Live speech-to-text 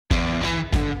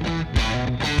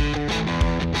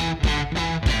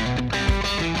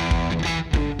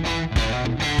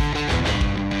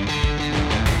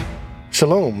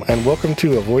Shalom, and welcome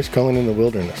to A Voice Calling in the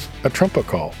Wilderness, a trumpet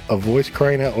call, a voice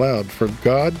crying out loud for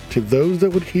God to those that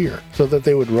would hear, so that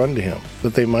they would run to Him,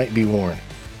 that they might be warned.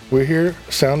 We're here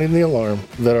sounding the alarm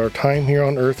that our time here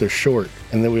on earth is short,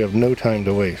 and that we have no time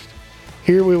to waste.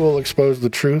 Here we will expose the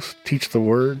truth, teach the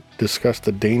Word, discuss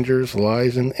the dangers,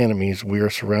 lies, and enemies we are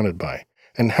surrounded by,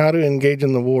 and how to engage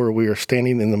in the war we are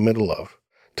standing in the middle of.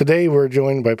 Today we're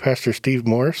joined by Pastor Steve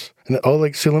Morris and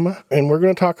Oleg Sulyma, and we're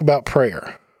going to talk about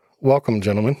prayer. Welcome,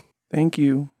 gentlemen. Thank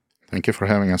you. Thank you for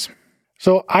having us.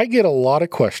 So I get a lot of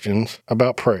questions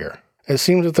about prayer. It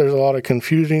seems that there's a lot of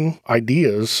confusing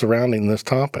ideas surrounding this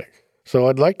topic. So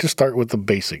I'd like to start with the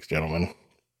basics, gentlemen.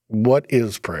 What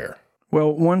is prayer?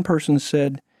 Well, one person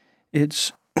said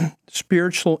it's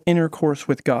spiritual intercourse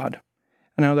with God.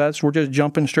 Now we're just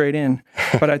jumping straight in,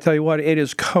 but I tell you what, it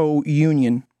is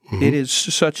co-union. Mm-hmm. It is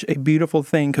such a beautiful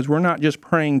thing because we're not just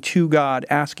praying to God,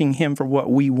 asking Him for what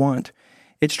we want.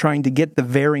 It's trying to get the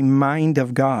very mind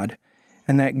of God,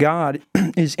 and that God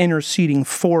is interceding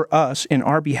for us in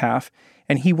our behalf,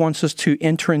 and He wants us to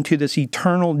enter into this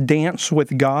eternal dance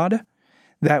with God,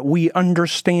 that we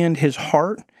understand His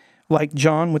heart, like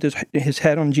John with his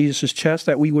head on Jesus' chest,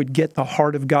 that we would get the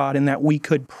heart of God, and that we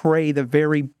could pray the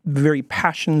very, very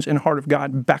passions and heart of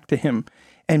God back to Him,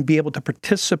 and be able to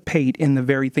participate in the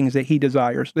very things that He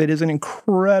desires. It is an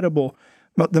incredible,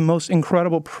 the most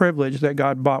incredible privilege that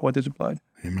God bought with His blood.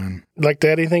 Amen. Like to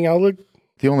add anything, Oleg?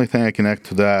 The only thing I can add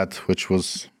to that, which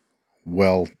was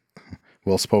well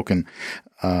spoken,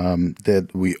 that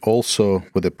we also,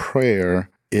 with a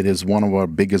prayer, it is one of our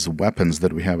biggest weapons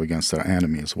that we have against our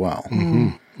enemy as well.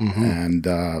 Mm-hmm.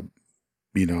 Mm-hmm.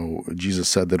 And, Jesus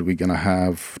said that we're going to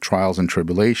have trials and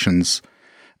tribulations,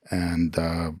 and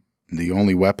the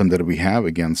only weapon that we have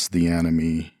against the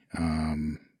enemy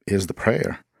is the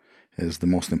prayer, is the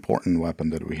most important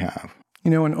weapon that we have.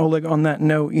 And Oleg, on that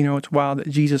note, it's wild that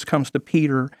Jesus comes to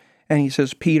Peter and He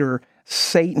says, Peter,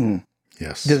 Satan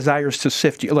desires to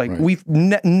sift you. Like right.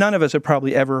 None of us have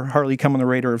probably ever hardly come on the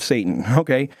radar of Satan,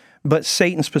 okay? But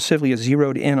Satan specifically has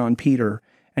zeroed in on Peter,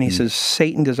 and he says,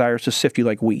 Satan desires to sift you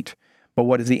like wheat. But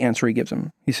what is the answer He gives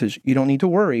him? He says, you don't need to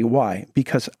worry. Why?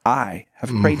 Because I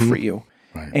have prayed for you.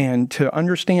 Right. And to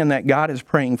understand that God is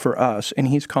praying for us, and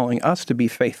He's calling us to be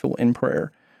faithful in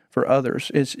prayer for others,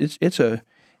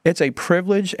 it's a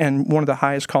privilege and one of the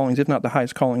highest callings, if not the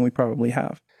highest calling we probably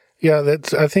have. Yeah,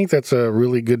 I think that's a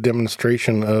really good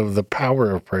demonstration of the power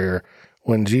of prayer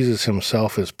when Jesus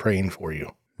Himself is praying for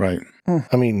you. Right.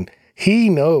 I mean, He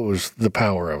knows the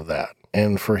power of that.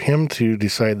 And for Him to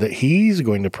decide that He's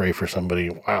going to pray for somebody,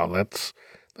 wow, that's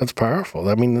powerful.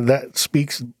 I mean, that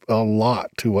speaks a lot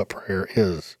to what prayer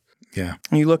is. Yeah.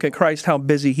 And you look at Christ, how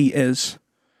busy He is,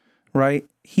 right?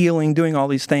 Healing, doing all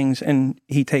these things, and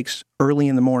He takes early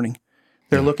in the morning.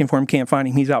 They're looking for Him, can't find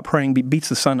Him. He's out praying, beats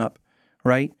the sun up,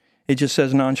 right? It just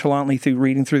says nonchalantly through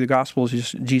reading through the Gospels,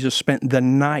 Jesus spent the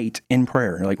night in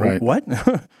prayer. You're like, right. What?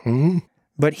 Mm-hmm.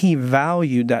 But He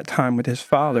valued that time with His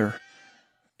Father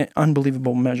in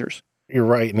unbelievable measures. You're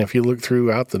right. And if you look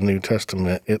throughout the New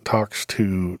Testament, it talks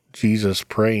to Jesus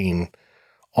praying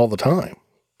all the time.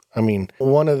 I mean,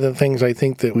 one of the things I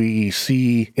think that we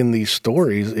see in these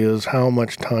stories is how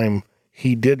much time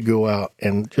He did go out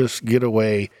and just get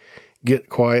away, get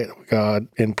quiet with God,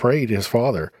 and pray to His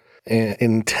Father, and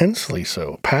intensely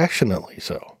so, passionately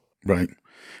so. Right.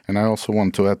 And I also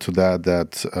want to add to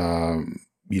that,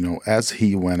 as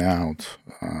He went out,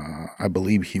 I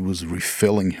believe He was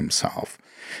refilling Himself,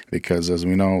 because as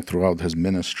we know, throughout His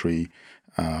ministry,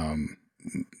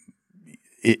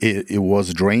 it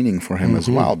was draining for Him as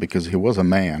well, because He was a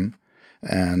man,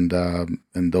 and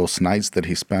those nights that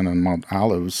He spent on Mount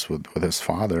Olives with His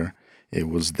Father, it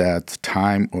was that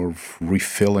time of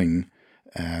refilling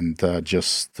and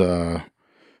just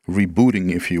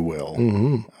rebooting, if you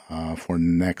will, for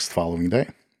next following day.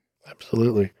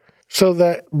 Absolutely. So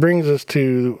that brings us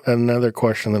to another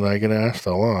question that I get asked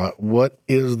a lot. What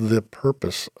is the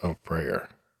purpose of prayer?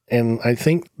 And I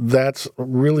think that's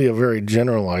really a very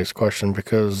generalized question,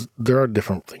 because there are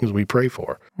different things we pray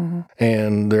for. Mm-hmm.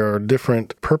 And there are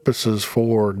different purposes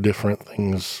for different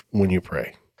things when you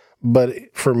pray. But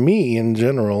for me, in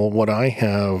general, what I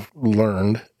have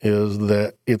learned is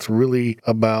that it's really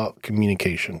about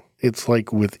communication. It's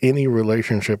like with any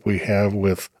relationship we have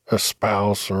with a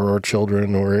spouse or our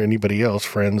children or anybody else,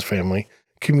 friends, family,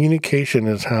 communication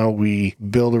is how we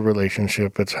build a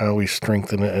relationship. It's how we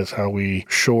strengthen it. It's how we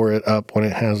shore it up when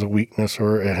it has a weakness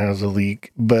or it has a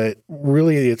leak. But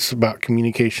really, it's about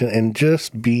communication and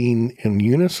just being in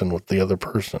unison with the other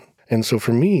person. And so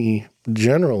for me,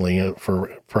 generally for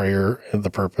prayer, the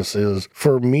purpose is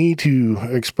for me to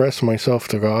express myself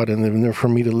to God and then for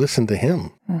me to listen to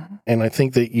him. And I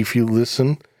think that if you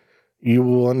listen, you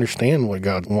will understand what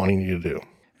God's wanting you to do.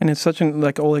 And it's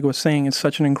like Oleg was saying, it's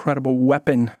such an incredible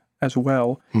weapon as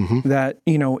well, that,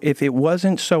 if it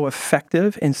wasn't so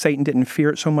effective and Satan didn't fear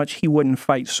it so much, he wouldn't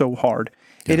fight so hard.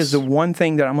 It is the one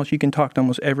thing that you can talk to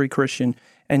almost every Christian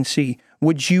and see,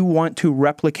 would you want to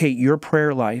replicate your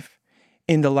prayer life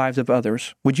in the lives of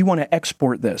others? Would you want to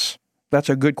export this? That's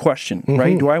a good question,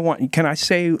 right? Can I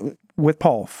say with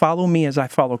Paul, follow me as I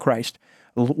follow Christ?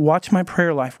 Watch my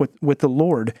prayer life with the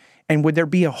Lord. And would there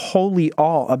be a holy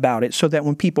awe about it so that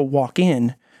when people walk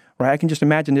in, right, I can just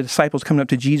imagine the disciples coming up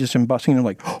to Jesus and busting in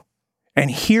like, oh, and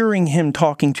hearing him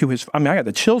talking to I got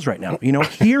the chills right now,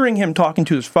 hearing him talking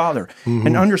to his Father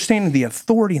and understanding the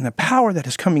authority and the power that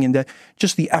is coming in,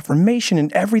 just the affirmation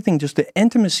and everything, just the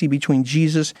intimacy between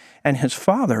Jesus and his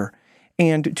Father.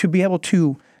 And to be able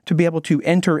to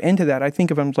enter into that, I think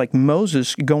of him like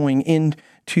Moses going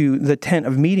into the tent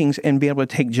of meetings and be able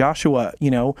to take Joshua,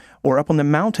 or up on the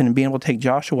mountain and being able to take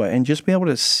Joshua and just be able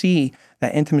to see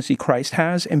that intimacy Christ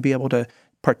has and be able to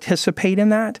participate in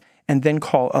that and then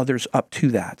call others up to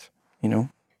that,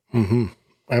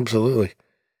 Absolutely.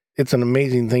 It's an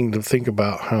amazing thing to think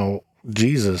about how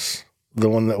Jesus, the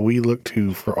one that we look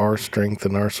to for our strength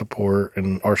and our support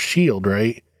and our shield,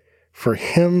 right? For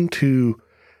him to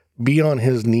be on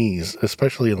his knees,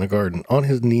 especially in the garden, on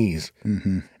his knees,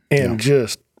 and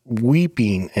just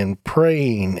weeping and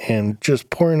praying and just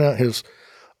pouring out his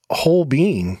whole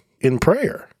being in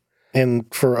prayer.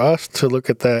 And for us to look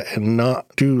at that and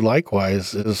not do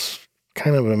likewise is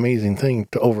kind of an amazing thing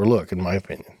to overlook, in my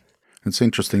opinion. It's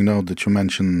interesting, that you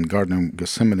mentioned Garden of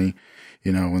Gethsemane.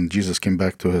 When Jesus came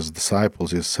back to his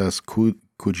disciples, he says,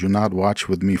 could you not watch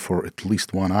with me for at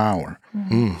least 1 hour?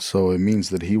 So it means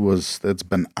that it's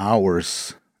been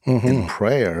hours in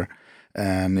prayer.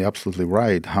 And you're absolutely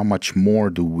right. How much more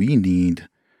do we need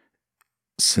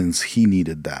since he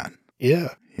needed that?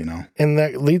 Yeah. And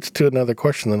that leads to another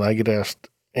question that I get asked,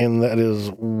 and that is,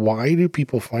 why do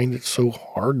people find it so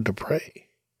hard to pray?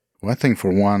 Well, I think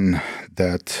for one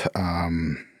that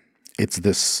it's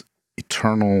this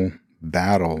eternal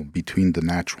battle between the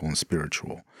natural and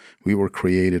spiritual. We were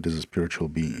created as spiritual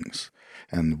beings,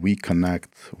 and we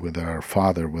connect with our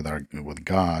Father, with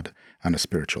God on a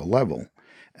spiritual level.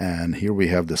 And here we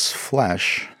have this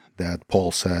flesh that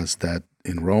Paul says that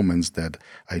in Romans, that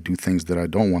I do things that I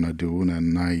don't want to do,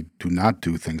 and I do not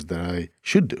do things that I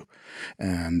should do.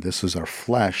 And this is our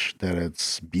flesh that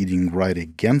it's beating right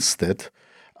against it.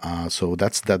 So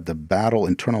that's the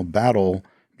internal battle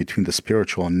between the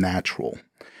spiritual and natural.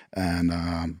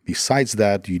 And besides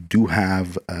that, you do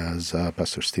have, as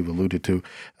Pastor Steve alluded to,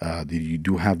 you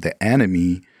do have the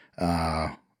enemy,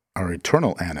 our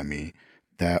eternal enemy,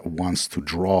 that wants to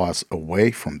draw us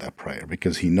away from that prayer,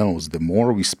 because he knows the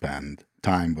more we spend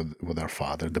time with our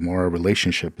Father, the more our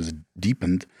relationship is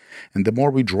deepened, and the more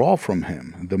we draw from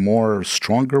him, the more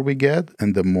stronger we get,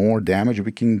 and the more damage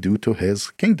we can do to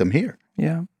his kingdom here.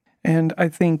 Yeah. And I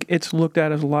think it's looked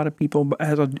at as a lot of people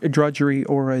as a drudgery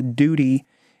or a duty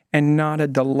and not a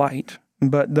delight.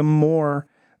 But the more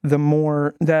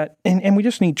that, and we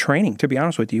just need training, to be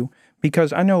honest with you,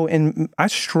 because I know, and I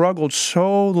struggled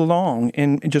so long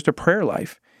in just a prayer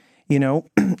life,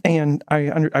 and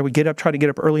I would try to get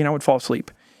up early, and I would fall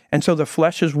asleep. And so the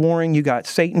flesh is warring, you got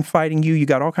Satan fighting you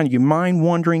got all kinds of your mind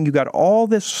wandering, you got all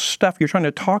this stuff, you're trying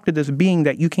to talk to this being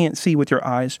that you can't see with your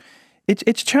eyes.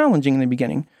 It's challenging in the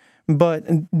beginning, but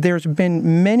there's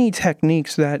been many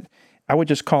techniques that I would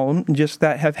just call them, just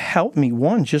that have helped me.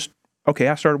 One,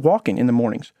 I started walking in the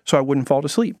mornings so I wouldn't fall to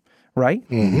sleep, right?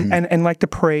 And like to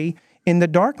pray in the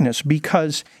darkness,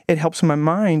 because it helps my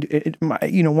mind.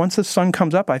 Once the sun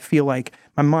comes up, I feel like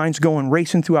my mind's going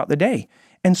racing throughout the day.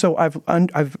 And so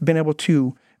I've been able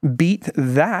to beat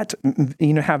that,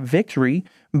 have victory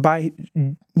by,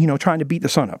 trying to beat the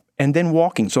sun up and then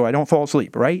walking so I don't fall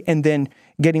asleep, right? And then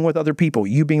getting with other people,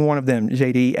 you being one of them,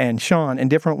 JD and Sean,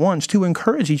 and different ones to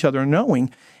encourage each other,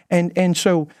 knowing. And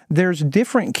so there's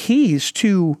different keys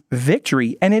to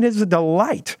victory, and it is a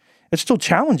delight. It's still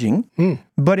challenging,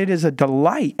 but it is a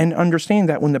delight. And understand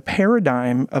that when the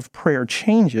paradigm of prayer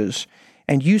changes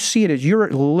and you see it as you're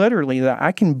literally that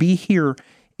I can be here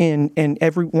in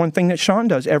every one thing that Sean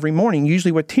does every morning,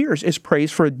 usually with tears, is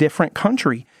prays for a different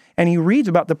country. And he reads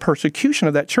about the persecution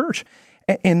of that church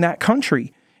in that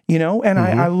country, and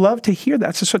I love to hear that.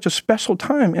 It's such a special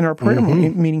time in our prayer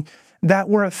meeting that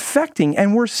we're affecting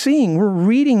and we're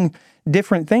reading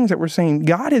different things that we're saying.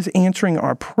 God is answering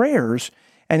our prayers.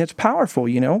 And it's powerful,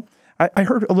 I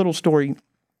heard a little story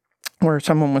where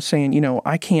someone was saying,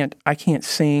 I can't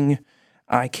sing,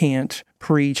 I can't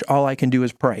preach, all I can do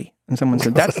is pray. And someone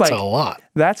said, That's a lot.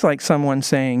 That's like someone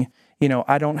saying,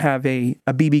 I don't have a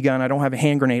BB gun, I don't have a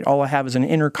hand grenade, all I have is an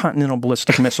intercontinental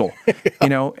ballistic missile.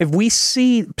 If we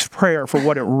see prayer for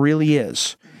what it really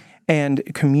is, and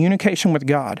communication with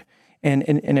God, and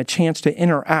a chance to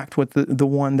interact with the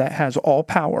one that has all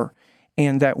power,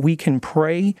 and that we can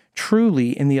pray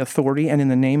truly in the authority and in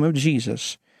the name of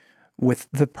Jesus with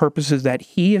the purposes that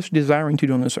he is desiring to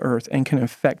do on this earth and can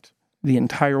affect the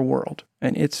entire world.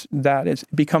 And it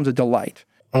becomes a delight.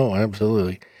 Oh,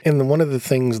 absolutely. And one of the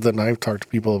things that I've talked to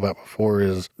people about before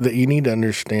is that you need to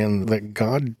understand that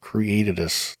God created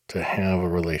us to have a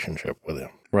relationship with him.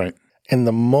 Right. And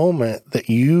the moment that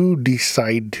you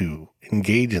decide to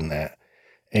engage in that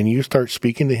and you start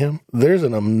speaking to him, there's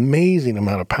an amazing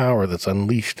amount of power that's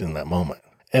unleashed in that moment.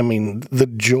 I mean, the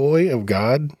joy of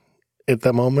God at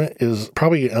that moment is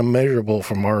probably immeasurable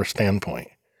from our standpoint,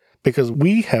 because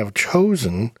we have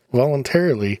chosen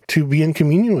voluntarily to be in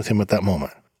communion with him at that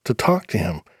moment, to talk to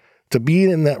him, to be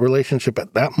in that relationship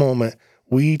at that moment.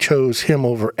 We chose him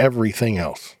over everything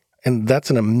else. And that's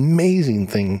an amazing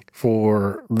thing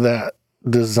for that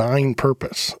design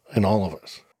purpose in all of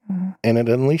us. Mm-hmm. And it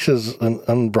unleashes an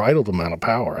unbridled amount of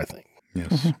power, I think. Yes,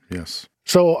 mm-hmm. yes.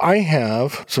 So I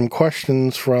have some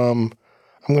questions I'm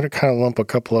going to kind of lump a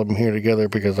couple of them here together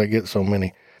because I get so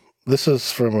many. This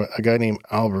is from a guy named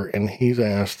Albert, and he's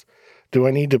asked, do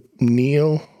I need to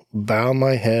kneel, bow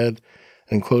my head,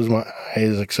 and close my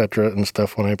eyes, etc., and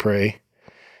stuff when I pray?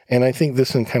 And I think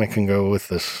this one kind of can go with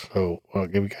this, so I'll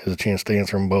give you guys a chance to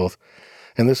answer them both.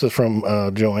 And this is from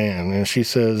Joanne, and she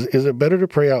says, is it better to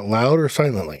pray out loud or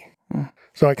silently?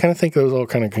 So I kind of think those all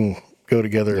kind of can go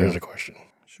together as a question.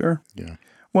 Sure. Yeah.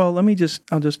 Well,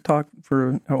 I'll just talk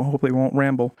hopefully won't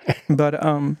ramble, but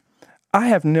I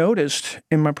have noticed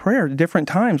in my prayer different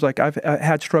times, like I've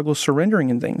had struggles surrendering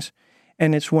in things.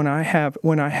 And it's when I have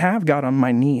got on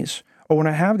my knees or when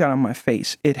I have got on my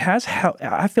face,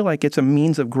 I feel like it's a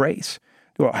means of grace.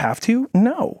 Do I have to?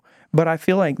 No. But I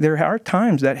feel like there are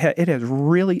times that it has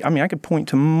really, I could point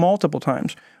to multiple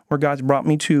times where God's brought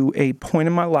me to a point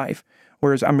in my life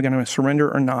where I'm going to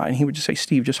surrender or not. And he would just say,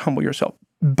 Steve, just humble yourself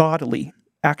bodily,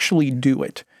 actually do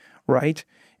it, right?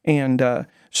 And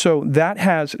so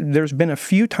there's been a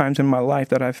few times in my life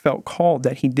that I've felt called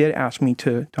that he did ask me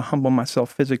to humble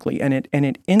myself physically. And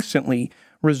it instantly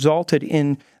resulted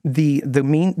in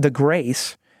the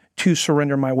grace to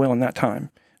surrender my will in that time.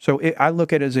 So I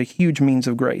look at it as a huge means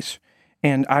of grace.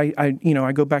 And I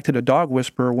go back to the dog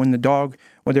whisperer when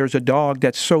there's a dog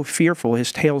that's so fearful,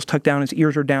 his tail's tucked down, his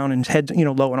ears are down, and his head's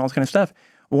low, and all this kind of stuff.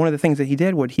 One of the things that he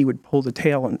did he would pull the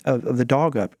tail of the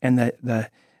dog up and hit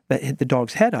the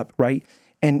dog's head up, right?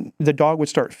 And the dog would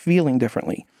start feeling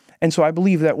differently. And so I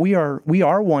believe that we are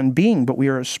one being, but we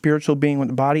are a spiritual being with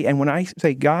the body. And when I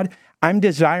say, God, I'm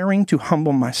desiring to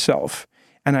humble myself,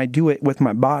 and I do it with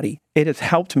my body, it has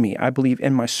helped me, I believe,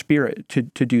 in my spirit to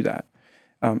do that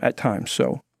at times.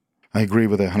 So I agree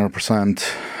with it 100%.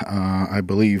 I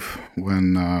believe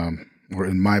or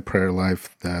in my prayer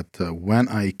life that when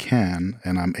I can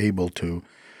and I'm able to,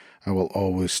 I will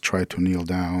always try to kneel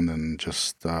down and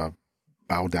just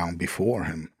bow down before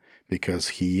him, because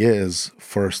he is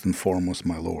first and foremost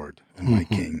my Lord and my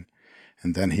King,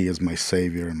 and then he is my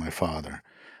Savior and my Father.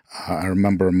 I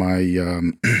remember my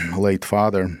late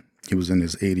father. He was in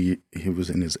his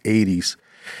 80s,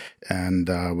 and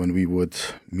when we would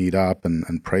meet up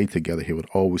and pray together, he would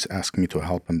always ask me to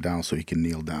help him down so he can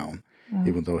kneel down,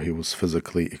 even though he was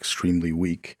physically extremely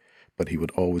weak. But he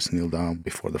would always kneel down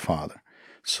before the Father.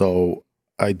 So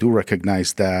I do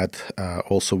recognize that.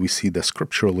 Also, we see that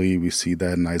scripturally. We see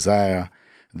that in Isaiah,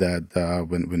 that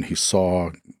when he saw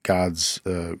God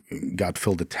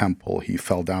fill the temple, he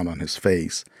fell down on his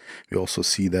face. We also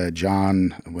see that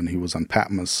John, when he was on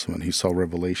Patmos, when he saw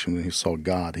Revelation, when he saw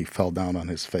God, he fell down on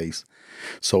his face.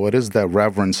 So it is that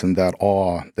reverence and that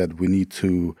awe that we need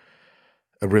to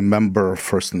remember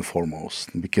first and foremost,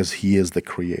 because he is the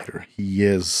creator. He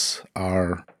is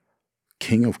our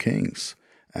King of Kings.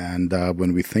 And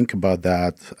when we think about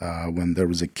that, when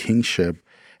there is a kingship,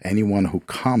 anyone who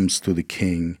comes to the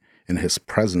king in his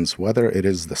presence, whether it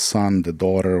is the son, the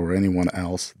daughter, or anyone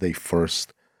else, they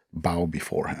first bow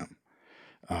before him.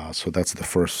 So that's the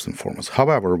first and foremost.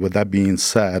 However, with that being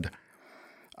said,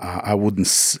 I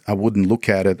wouldn't look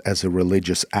at it as a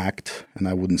religious act, and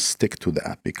I wouldn't stick to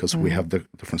that, because we have the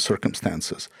different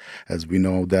circumstances. As we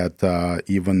know that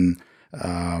even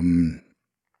on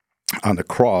the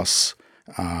cross,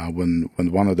 when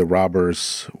one of the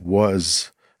robbers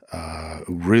was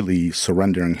really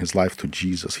surrendering his life to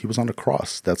Jesus, he was on the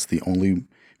cross. That's the only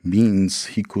means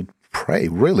he could pray.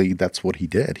 Really, that's what he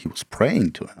did. He was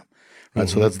praying to him. Right?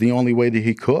 So that's the only way that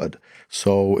he could.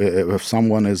 So if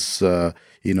someone is, ill,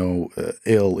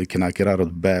 he cannot get out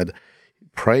of bed,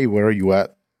 pray where you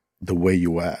at, the way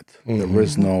you at. There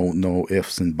is no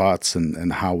ifs and buts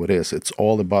and how it is. It's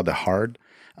all about the heart.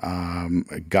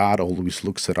 God always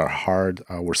looks at our heart,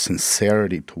 our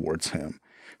sincerity towards him.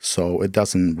 So it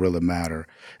doesn't really matter.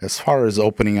 As far as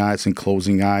opening eyes and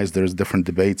closing eyes, there's different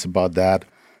debates about that.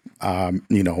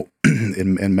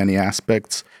 In many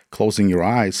aspects, closing your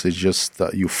eyes is just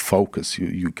you focus.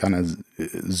 You kind of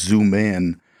zoom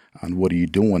in on what are you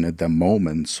doing at that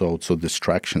moment, so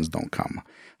distractions don't come.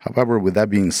 However, with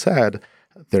that being said,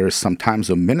 there are some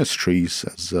times of ministries,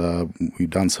 as we've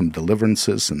done some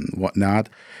deliverances and whatnot,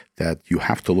 that you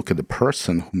have to look at the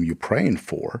person whom you're praying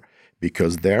for,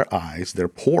 because their eyes, they're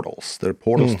portals. They're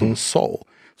portals to the soul.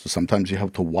 So sometimes you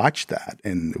have to watch that.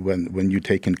 And when you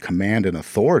take in command and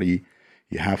authority,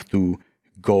 you have to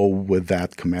go with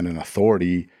that command and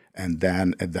authority. And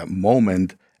then at that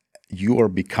moment, you are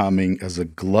becoming as a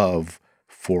glove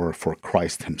for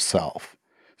Christ himself.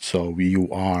 So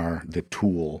you are the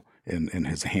tool in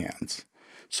his hands.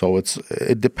 So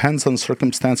it depends on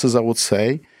circumstances, I would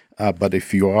say. But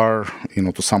if you are,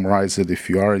 to summarize it,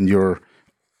 if you are in your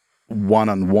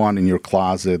one-on-one in your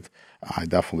closet, I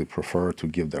definitely prefer to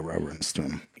give that reverence to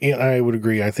him. Yeah, I would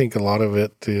agree. I think a lot of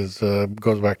it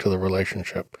goes back to the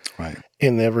relationship. Right.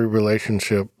 In every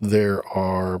relationship, there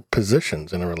are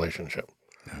positions in a relationship.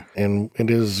 Yeah. And it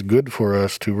is good for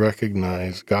us to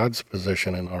recognize God's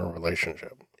position in our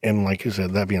relationship. And like you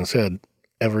said, that being said,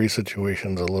 every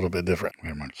situation is a little bit different.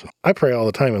 Very much so. I pray all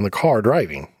the time in the car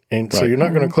driving. And so you're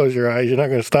not going to close your eyes. You're not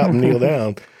going to stop and kneel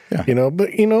down. Yeah. But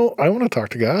I want to talk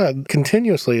to God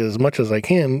continuously as much as I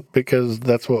can, because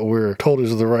that's what we're told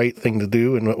is the right thing to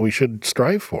do and what we should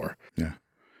strive for. Yeah.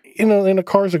 And a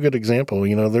car is a good example.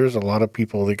 There's a lot of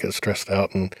people that get stressed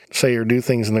out and say or do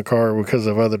things in the car because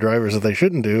of other drivers that they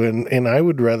shouldn't do. And I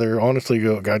would rather honestly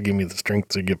go, God, give me the strength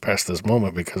to get past this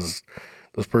moment, because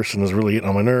this person is really getting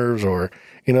on my nerves. Or,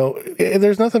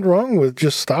 there's nothing wrong with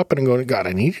just stopping and going, God,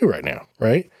 I need you right now,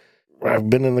 right?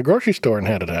 I've been in the grocery store and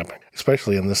had it happen,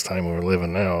 especially in this time we're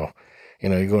living now.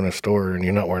 You go in a store and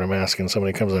you're not wearing a mask and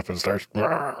somebody comes up and starts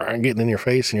getting in your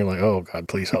face and you're like, oh, God,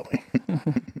 please help me,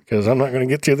 because I'm not going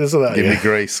to get through this without you.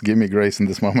 Give me grace in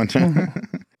this moment.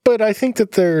 But I think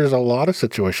that there's a lot of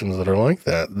situations that are like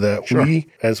that sure. We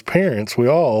as parents, we're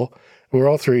all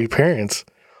three parents,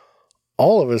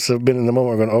 all of us have been in the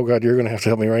moment going, oh, God, you're going to have to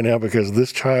help me right now because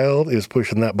this child is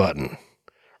pushing that button,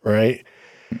 right?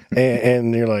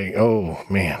 And you're like, oh,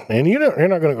 man. And you're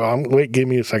not going to go, wait, give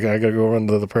me a second. I got to go run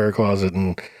to the prayer closet.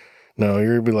 And no,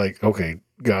 you're going to be like, okay,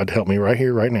 God, help me right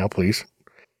here, right now, please.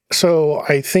 So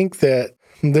I think that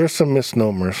there's some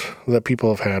misnomers that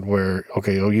people have had where,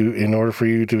 okay, in order for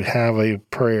you to have a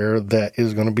prayer that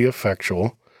is going to be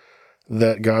effectual,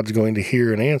 that God's going to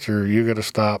hear and answer, you got to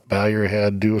stop, bow your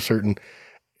head, do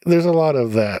there's a lot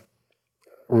of that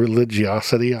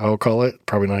religiosity, I'll call it,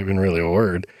 probably not even really a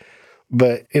word.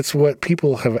 But it's what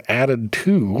people have added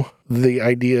to the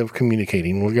idea of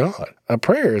communicating with God. A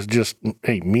prayer is just,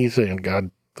 hey, me saying,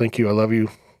 God, thank you, I love you,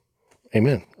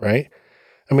 amen, right?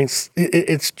 I mean,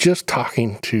 it's just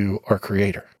talking to our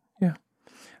Creator. Yeah.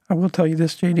 I will tell you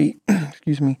this, JD,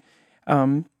 excuse me.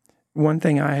 One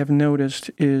thing I have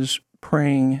noticed is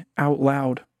praying out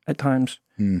loud at times.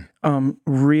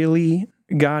 Really,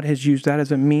 God has used that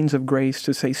as a means of grace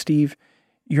to say, Steve,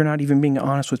 you're not even being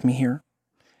honest with me here.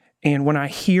 And when I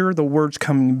hear the words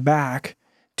coming back,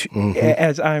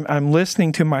 as I'm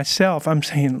listening to myself, I'm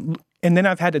saying, and then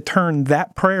I've had to turn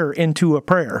that prayer into a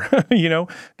prayer.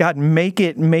 God, make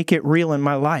it real in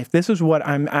my life. This is what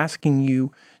I'm asking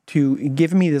you to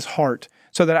give me, this heart,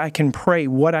 so that I can pray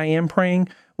what I am praying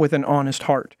with an honest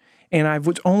heart. And I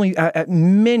was only at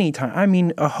many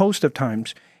times, a host of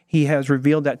times, He has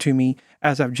revealed that to me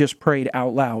as I've just prayed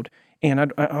out loud.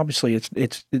 And obviously,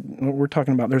 it's we're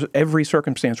talking about, there's every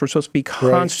circumstance. We're supposed to be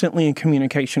constantly in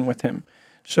communication with Him.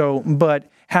 So, but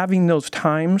having those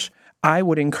times, I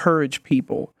would encourage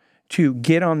people to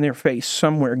get on their face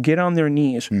somewhere, get on their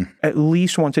knees at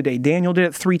least once a day. Daniel did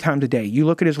it 3 times a day. You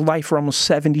look at his life for almost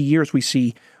 70 years, we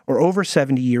see, or over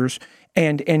 70 years,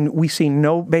 and we see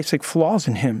no basic flaws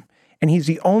in him. And he's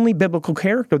the only biblical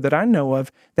character that I know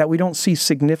of that we don't see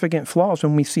significant flaws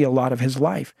when we see a lot of his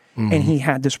life. And he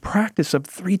had this practice of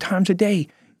 3 times a day,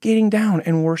 getting down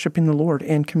and worshiping the Lord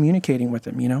and communicating with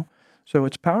Him, So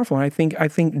it's powerful. And I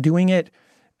think doing it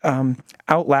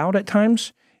out loud at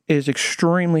times is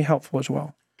extremely helpful as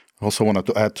well. Also wanted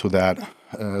to add to that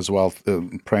as well,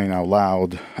 praying out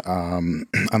loud.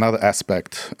 Another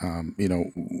aspect,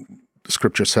 the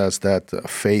scripture says that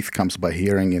faith comes by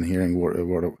hearing, and hearing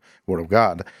word of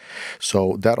God.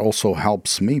 So that also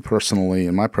helps me personally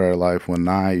in my prayer life when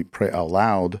I pray out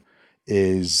loud,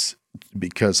 is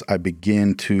because I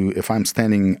begin to, if I'm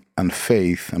standing in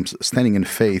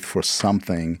faith for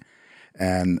something,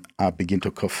 and I begin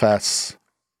to confess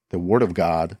the word of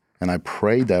God, and I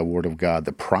pray that word of God,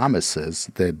 the promises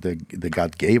that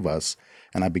God gave us,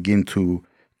 and I begin to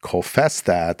confess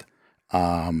that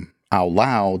out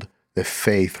loud, the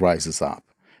faith rises up,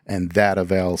 and that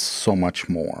avails so much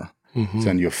more. Mm-hmm.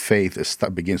 Then your faith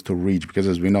begins to reach, because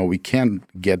as we know, we can't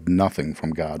get nothing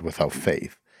from God without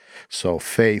faith. So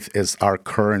faith is our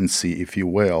currency, if you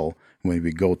will, when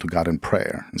we go to God in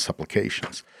prayer and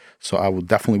supplications. So I would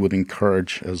definitely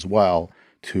encourage as well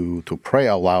to pray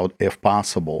out loud if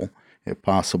possible.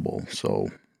 So,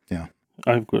 yeah.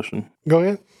 I have a question. Go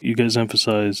ahead. You guys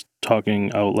emphasize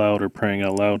talking out loud or praying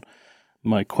out loud.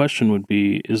 My question would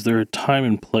be, is there a time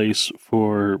and place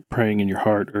for praying in your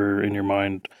heart or in your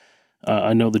mind?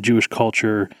 I know the Jewish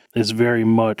culture is very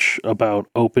much about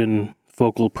open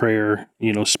vocal prayer,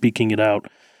 speaking it out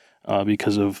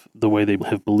because of the way they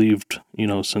have believed,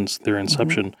 since their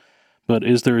inception. Mm-hmm. But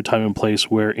is there a time and place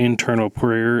where internal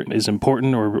prayer is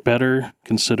important or better,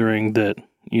 considering that,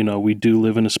 we do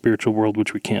live in a spiritual world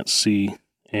which we can't see,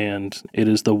 and it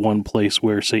is the one place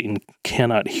where Satan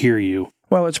cannot hear you?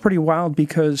 Well, it's pretty wild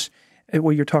because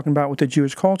what you're talking about with the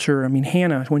Jewish culture,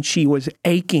 Hannah, when she was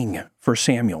aching for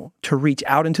Samuel to reach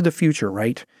out into the future,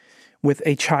 right, with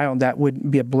a child that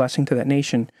would be a blessing to that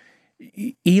nation,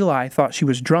 Eli thought she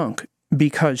was drunk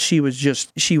because she was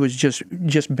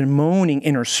just bemoaning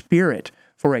in her spirit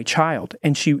for a child,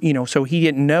 and she, so he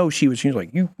didn't know she was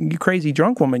like, you crazy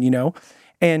drunk woman,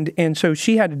 and so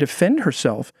she had to defend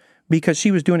herself because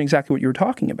she was doing exactly what you were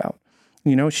talking about.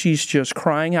 She's just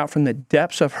crying out from the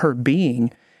depths of her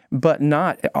being, but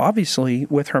not obviously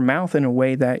with her mouth in a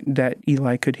way that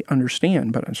Eli could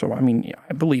understand. But so,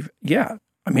 I believe, yeah.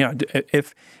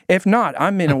 If not,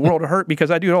 I'm in a world of hurt because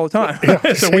I do it all the time.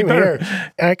 Yeah, so same here.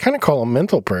 I kind of call them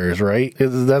mental prayers, right?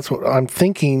 That's what I'm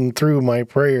thinking through my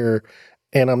prayer,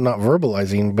 and I'm not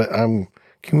verbalizing, but I'm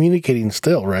communicating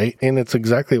still, right? And it's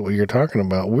exactly what you're talking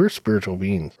about. We're spiritual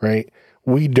beings, right?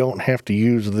 We don't have to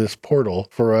use this portal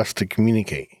for us to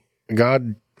communicate.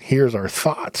 God hears our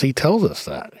thoughts. He tells us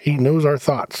that. He knows our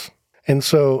thoughts. And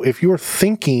so if you're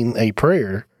thinking a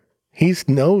prayer, He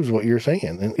knows what you're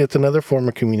saying. And it's another form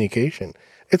of communication.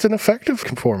 It's an effective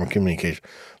form of communication.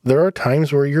 There are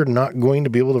times where you're not going to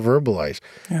be able to verbalize.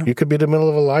 Yeah. You could be in the middle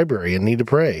of a library and need to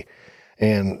pray.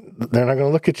 And they're not going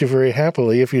to look at you very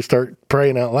happily if you start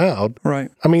praying out loud. Right.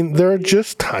 There are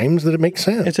just times that it makes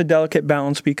sense. It's a delicate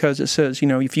balance because it says,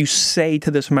 if you say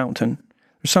to this mountain,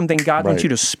 there's something God wants you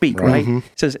to speak, right? Mm-hmm.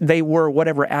 It says they were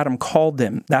whatever Adam called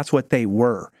them. That's what they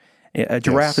were. A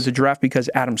giraffe is a giraffe because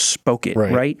Adam spoke it,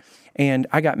 right? And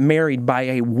I got married by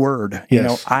a word,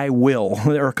 I will.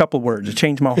 There are a couple of words. It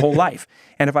changed my whole life.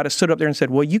 And if I'd have stood up there and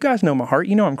said, well, you guys know my heart.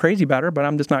 I'm crazy about her, but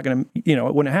I'm just not going to,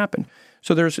 it wouldn't happen.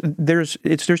 So there's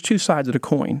two sides of the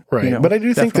coin. Right. But I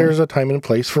do think there's a time and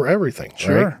place for everything.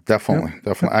 Sure. Right? Definitely.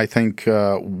 I think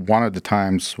one of the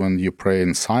times when you pray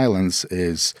in silence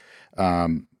is,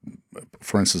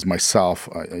 for instance, myself,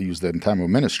 I use that in time of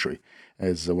ministry,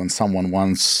 is when someone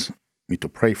wants me to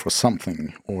pray for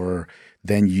something, or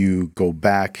then you go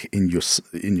back in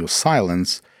your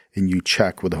silence and you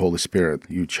check with the Holy Spirit.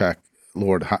 You check,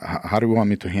 Lord, how do you want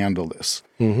me to handle this?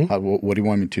 Mm-hmm. What do you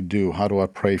want me to do? How do I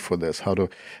pray for this?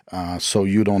 So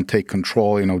you don't take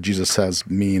control. Jesus says,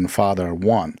 me and Father are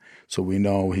one. So we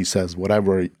know He says,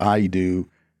 whatever I do,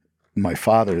 my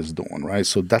Father is doing, right?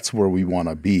 So that's where we want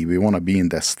to be. We want to be in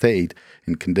that state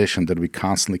and condition that we're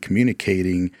constantly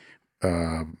communicating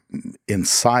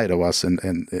inside of us and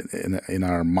in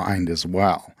our mind as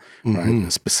well, mm-hmm.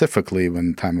 right? Specifically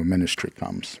when time of ministry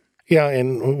comes. Yeah,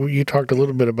 and you talked a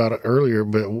little bit about it earlier,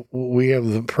 but we have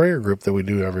the prayer group that we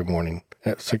do every morning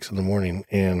at 6 a.m.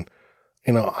 And,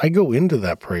 I go into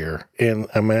that prayer and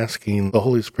I'm asking the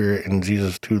Holy Spirit and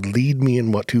Jesus to lead me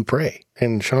in what to pray.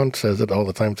 And Sean says it all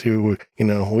the time too.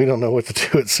 We don't know what to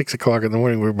do at 6 o'clock in the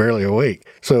morning. We're barely awake.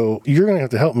 So you're going to have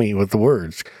to help me with the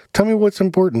words. Tell me what's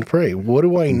important to pray. What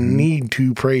do I need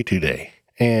to pray today?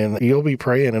 And you'll be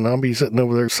praying and I'll be sitting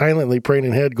over there silently praying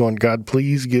in head going, God,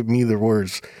 please give me the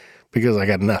words because I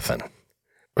got nothing.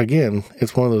 Again,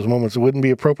 it's one of those moments it wouldn't be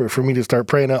appropriate for me to start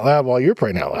praying out loud while you're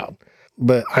praying out loud.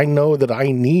 But I know that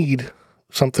I need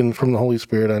something from the Holy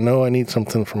Spirit. I know I need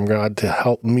something from God to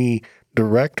help me,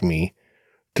 direct me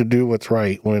to do what's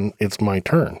right when it's my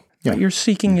turn. Yeah. You're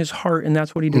seeking his heart, and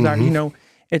that's what he desires.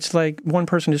 It's like one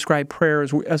person described prayer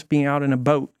as us being out in a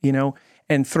boat,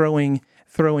 and throwing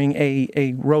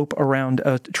a rope around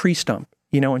a tree stump,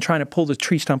 and trying to pull the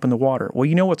tree stump in the water. Well,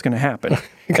 you know what's going to happen.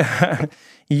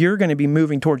 You're going to be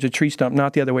moving towards the tree stump,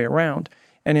 not the other way around.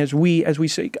 And as we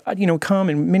say, God, come,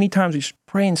 and many times we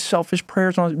pray in selfish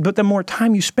prayers, but the more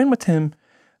time you spend with him,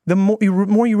 the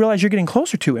more you realize you're getting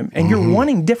closer to him, and you're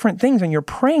wanting different things, and you're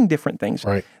praying different things.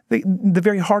 Right. The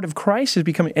very heart of Christ is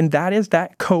becoming, and that is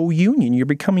that co-union. You're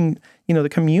becoming, the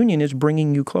communion is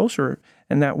bringing you closer,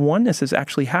 and that oneness is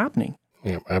actually happening.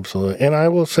 Yeah, absolutely. And I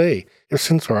will say,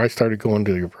 since I started going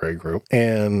to your prayer group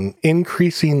and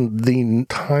increasing the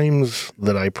times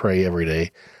that I pray every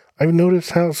day, I've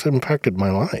noticed how it's impacted my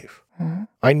life. Mm-hmm.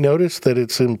 I noticed that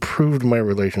it's improved my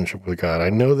relationship with God. I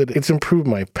know that it's improved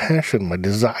my passion, my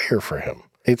desire for him.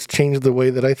 It's changed the way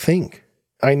that I think.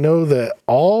 I know that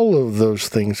all of those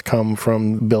things come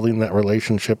from building that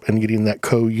relationship and getting that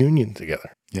co-union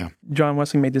together. Yeah. John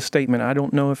Wesley made this statement. I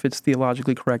don't know if it's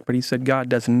theologically correct, but he said God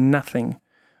does nothing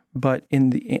but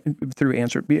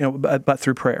but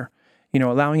through prayer.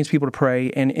 Allowing his people to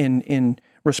pray and in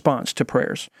response to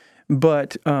prayers.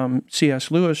 But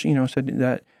C.S. Lewis, said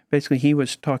that basically he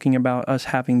was talking about us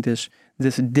having this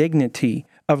dignity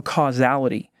of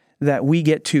causality, that we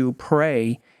get to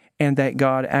pray and that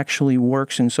God actually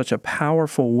works in such a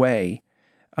powerful way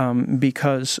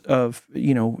because of,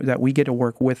 that we get to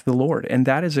work with the Lord. And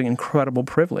that is an incredible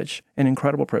privilege.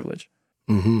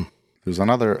 Mm-hmm. There's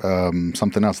another,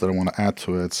 something else that I want to add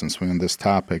to it, since we're on this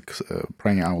topic,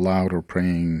 praying out loud or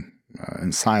praying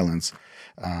in silence.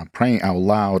 Praying out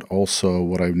loud also,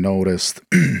 what I've noticed,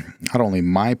 not only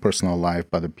my personal life,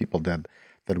 but the people that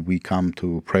we come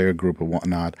to prayer group and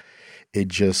whatnot,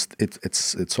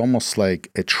 it's almost like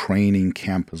a training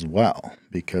camp as well,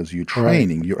 because you're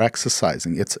training, right. You're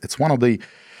exercising. It's one of the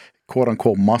quote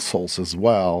unquote muscles as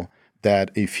well, that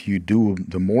if you do,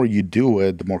 the more you do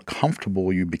it, the more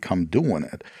comfortable you become doing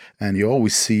it. And you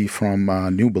always see from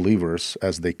new believers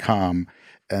as they come,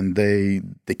 and they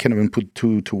can't even put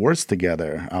two words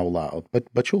together out loud.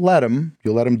 But you let them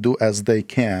do as they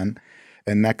can,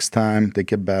 and next time they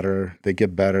get better. They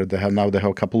have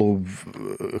a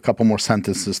couple more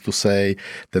sentences to say.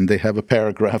 Then they have a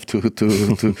paragraph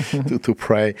to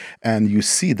pray, and you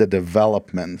see the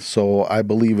development. So I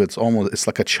believe it's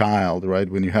like a child, right?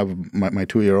 When you have my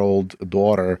 2-year-old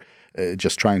daughter.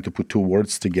 Just trying to put two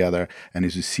words together, and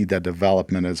as you see that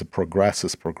development as it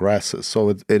progresses. So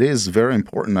it is very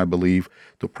important, I believe,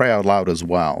 to pray out loud as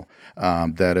well.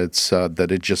 That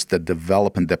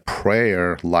development, the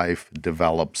prayer life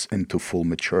develops into full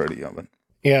maturity of it.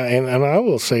 Yeah, and I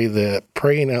will say that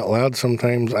praying out loud,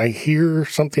 sometimes I hear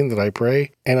something that I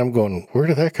pray, and I'm going, where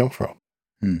did that come from?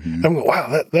 Mm-hmm. I'm going,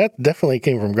 wow, that definitely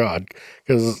came from God,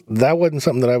 because that wasn't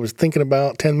something that I was thinking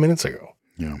about 10 minutes ago.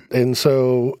 Yeah. And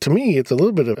so to me, it's a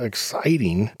little bit of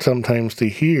exciting sometimes to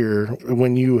hear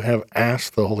when you have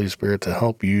asked the Holy Spirit to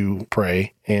help you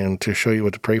pray and to show you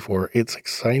what to pray for. It's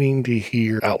exciting to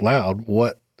hear out loud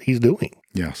what he's doing.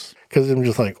 Yes. Because I'm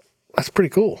just like, that's pretty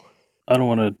cool. I don't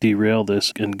want to derail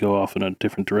this and go off in a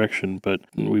different direction, but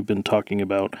we've been talking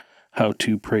about how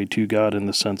to pray to God in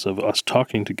the sense of us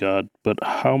talking to God, but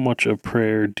how much of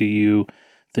prayer do you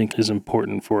think is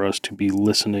important for us to be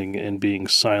listening and being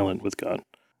silent with God?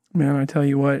 Man, I tell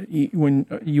you what, when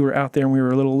you were out there and we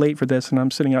were a little late for this, and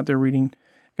I'm sitting out there reading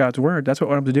God's Word, that's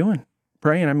what I was doing,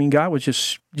 praying. I mean, God was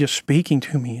just speaking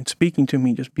to me,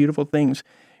 just beautiful things.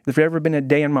 If there's ever been a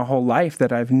day in my whole life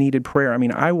that I've needed prayer, I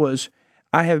mean,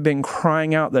 I have been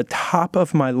crying out the top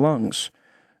of my lungs,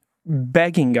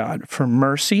 begging God for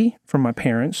mercy from my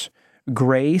parents,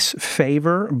 grace,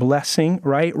 favor, blessing,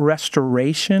 right,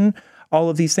 restoration, all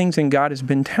of these things. And God has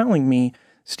been telling me,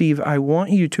 Steve, I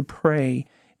want you to pray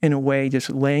in a way,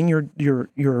 just laying your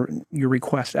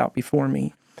request out before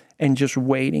me and just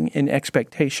waiting in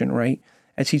expectation, right?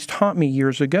 As he's taught me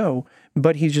years ago,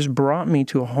 but he's just brought me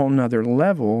to a whole nother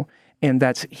level, and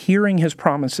that's hearing his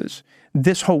promises.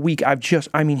 This whole week,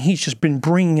 he's just been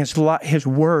bringing his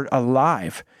word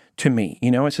alive to me.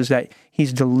 It says that he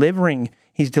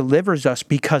delivers us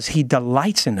because he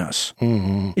delights in us.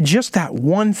 Mm-hmm. Just that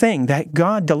one thing, that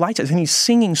God delights us, and he's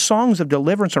singing songs of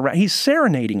deliverance around. He's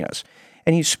serenading us,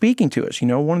 and he's speaking to us.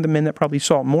 One of the men that probably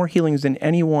saw more healings than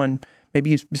anyone,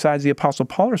 maybe besides the Apostle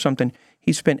Paul or something,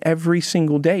 he spent every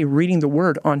single day reading the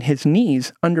word on his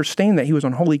knees, understanding that he was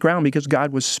on holy ground because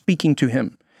God was speaking to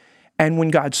him. And when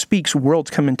God speaks, worlds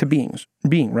come into being,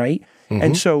 right? Mm-hmm.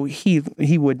 And so he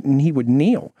would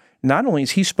kneel. Not only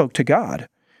as he spoke to God,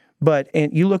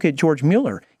 and you look at George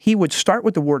Mueller, he would start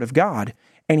with the Word of God,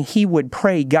 and he would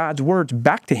pray God's words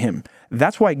back to him.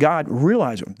 That's why God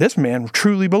realized this man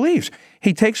truly believes.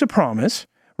 He takes a promise,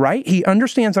 right? He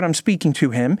understands that I'm speaking to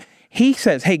him. He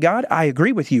says, hey, God, I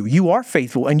agree with you. You are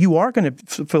faithful and you are going to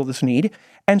fulfill this need.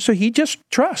 And so he just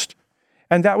trusts.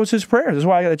 And that was his prayer. That's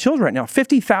why I got the chills right now.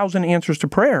 50,000 answers to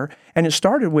prayer. And it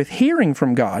started with hearing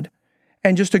from God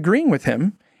and just agreeing with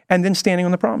him and then standing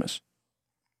on the promise.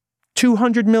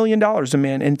 $200 million a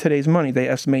man in today's money, they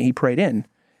estimate he prayed in,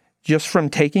 just from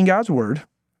taking God's word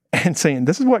and saying,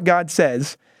 this is what God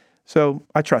says, so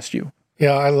I trust you.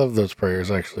 Yeah, I love those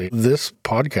prayers, actually. This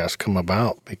podcast come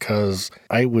about because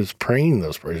I was praying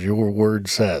those prayers. Your word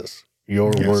says.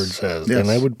 Your word says. Yes. And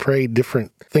I would pray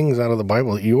different things out of the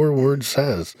Bible. Your word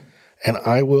says, and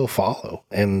I will follow.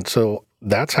 And so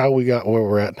that's how we got where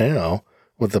we're at now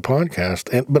with the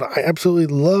podcast. But I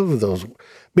absolutely love those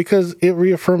because it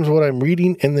reaffirms what I'm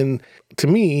reading. And then to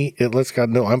me, it lets God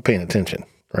know I'm paying attention,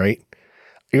 right?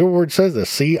 Your word says this.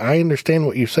 See, I understand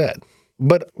what you said.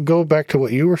 But go back to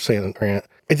what you were saying, Grant.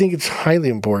 I think it's highly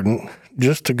important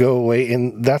just to go away.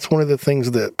 And that's one of the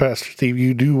things that, Pastor Steve,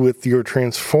 you do with your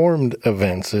transformed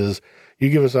events is you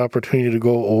give us opportunity to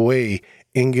go away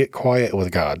and get quiet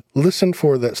with God. Listen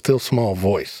for that still small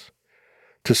voice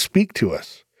to speak to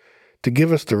us, to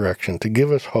give us direction, to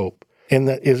give us hope. And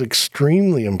that is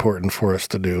extremely important for us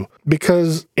to do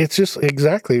because it's just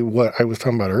exactly what I was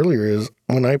talking about earlier is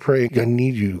when I pray, I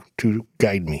need you to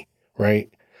guide me,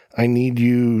 right? I need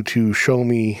you to show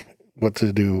me what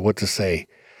to do, what to say.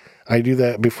 I do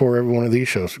that before every one of these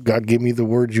shows. God, give me the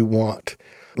words you want.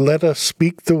 Let us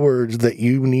speak the words that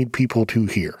you need people to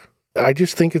hear. I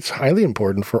just think it's highly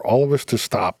important for all of us to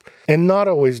stop and not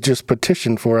always just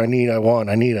petition for I need, I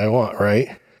want,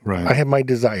 right? Right. I have my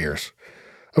desires.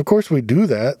 Of course we do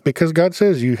that because God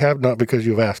says you have not because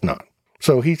you've asked not.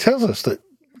 So he tells us that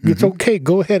it's okay,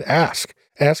 go ahead, ask.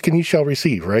 Ask and you shall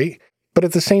receive, right? But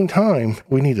at the same time,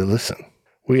 we need to listen.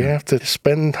 We have to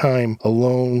spend time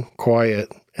alone,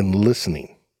 quiet, and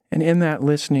listening. And in that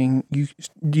listening,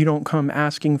 you don't come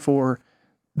asking for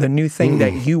the new thing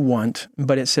that you want,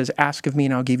 but it says, ask of me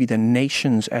and I'll give you the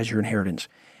nations as your inheritance.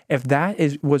 If that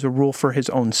was a rule for his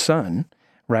own son,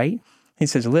 right? He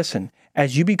says, listen,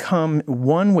 as you become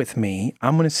one with me,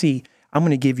 I'm going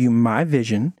to give you my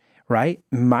vision, right?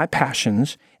 My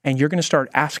passions, and you're going to start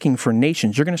asking for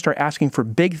nations. You're going to start asking for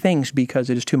big things because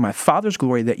it is to my Father's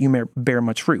glory that you may bear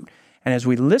much fruit. And as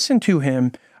we listen to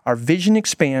him, our vision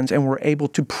expands and we're able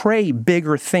to pray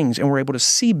bigger things and we're able to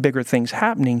see bigger things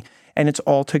happening, and it's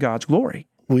all to God's glory.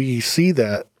 We see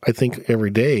that, I think,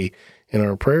 every day in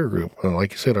our prayer group.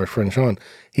 Like you said, our friend Sean,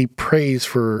 he prays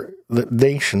for the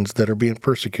nations that are being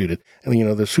persecuted.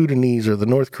 And, the Sudanese or the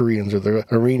North Koreans or the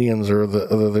Iranians or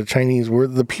the Chinese, where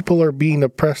the people are being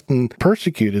oppressed and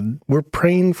persecuted, we're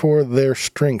praying for their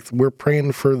strength. We're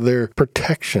praying for their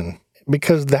protection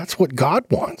because that's what God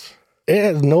wants. It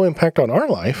has no impact on our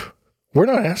life. We're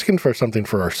not asking for something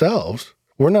for ourselves.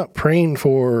 We're not praying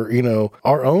for,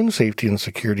 our own safety and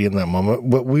security in that moment,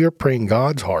 but we are praying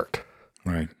God's heart.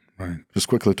 Right. Right. Just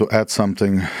quickly to add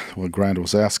something, what Grant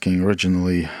was asking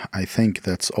originally, I think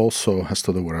that's also has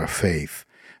to do with our faith.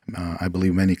 I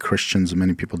believe many Christians,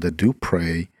 many people that do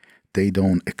pray, they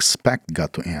don't expect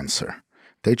God to answer.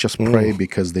 They just pray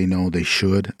because they know they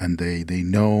should, and they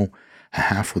know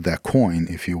half of that coin,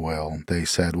 if you will. They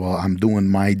said, well, I'm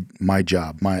doing my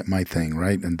job, my thing,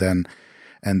 right? And then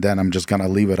I'm just going to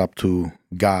leave it up to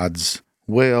God's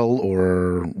will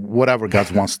or whatever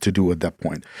God wants to do at that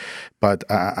point. But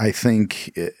I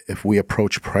think if we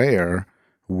approach prayer,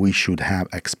 we should have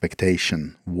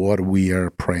expectation what we are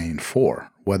praying for,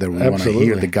 whether we want to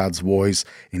hear the God's voice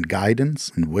in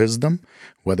guidance and wisdom,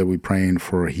 whether we're praying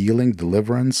for healing,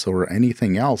 deliverance, or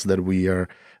anything else that we are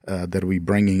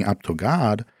bringing up to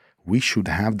God. We should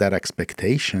have that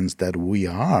expectations that we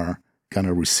are going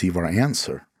to receive our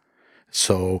answer.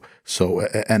 So,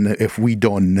 and if we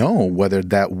don't know whether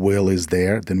that will is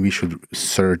there, then we should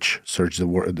search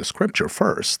the scripture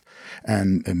first.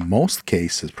 And in most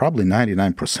cases, probably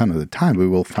 99% of the time, we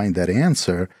will find that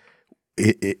answer.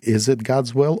 Is it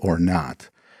God's will or not?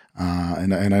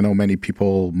 And I know many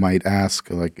people might ask,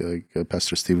 like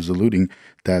Pastor Steve was alluding,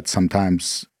 that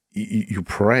sometimes you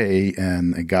pray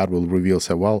and God will reveal,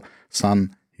 say, well,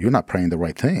 son, you're not praying the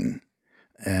right thing.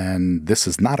 And this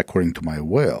is not according to my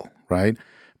will. Right?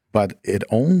 But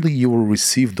you will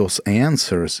receive those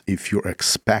answers if you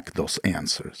expect those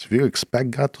answers. If you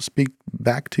expect God to speak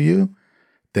back to you,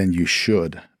 then you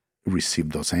should receive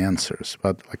those answers.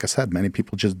 But like I said, many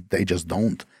people just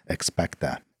don't expect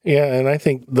that. Yeah, and I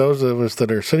think those of us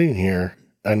that are sitting here,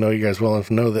 I know you guys well enough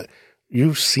to know that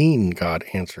You've seen God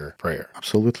answer prayer.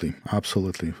 Absolutely.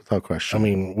 Absolutely. Without question. I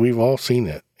mean, we've all seen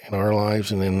it in our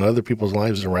lives and in other people's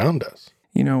lives around us.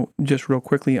 You know, just real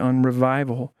quickly on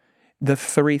revival, the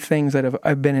three things that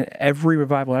I've been in every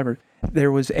revival ever,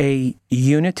 there was a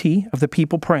unity of the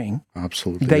people praying.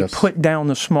 Absolutely. They yes. put down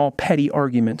the small petty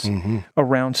arguments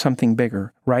around something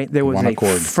bigger, right? There was One a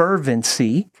accord.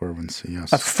 fervency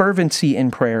Yes. a fervency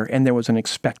in prayer, and there was an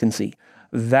expectancy.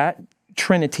 That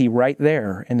trinity right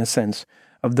there, in a sense,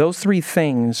 of those three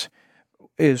things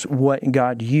is what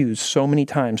God used so many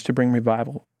times to bring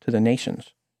revival to the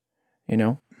nations, you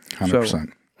know?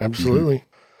 100%. Absolutely.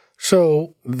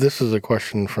 So this is a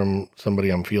question from somebody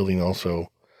I'm fielding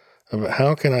also about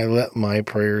how can I let my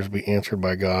prayers be answered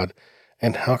by God,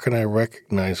 and how can I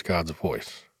recognize God's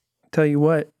voice? Tell you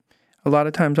what, a lot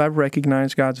of times I've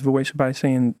recognized God's voice by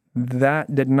saying,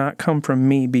 that did not come from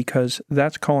me, because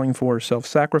that's calling for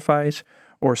self-sacrifice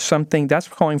or something. That's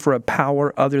calling for a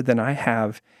power other than I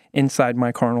have inside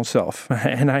my carnal self.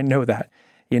 And I know that,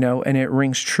 you know, and it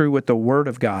rings true with the Word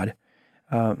of God,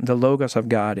 the Logos of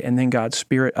God, and then God's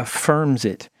Spirit affirms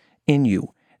it in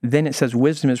you. Then it says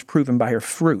wisdom is proven by her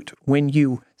fruit. When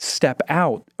you step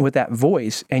out with that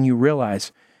voice and you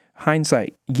realize,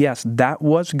 hindsight, yes, that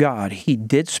was God. He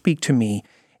did speak to me.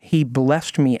 He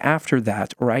blessed me after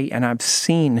that, right? And I've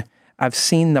seen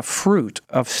the fruit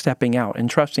of stepping out and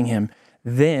trusting Him.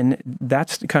 Then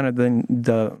that's kind of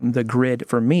the grid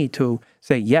for me to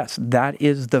say, yes, that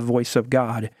is the voice of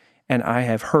God, and I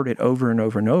have heard it over and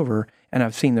over and over, and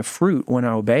I've seen the fruit when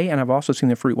I obey, and I've also seen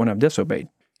the fruit when I've disobeyed.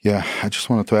 Yeah, I just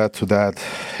wanted to add to that,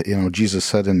 you know, Jesus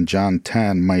said in John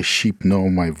 10, my sheep know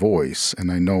my voice,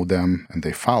 and I know them, and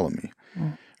they follow me.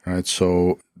 Right?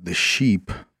 So the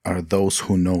sheep are those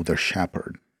who know their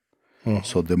shepherd.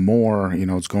 So the more, you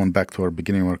know, it's going back to our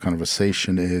beginning of our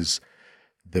conversation, is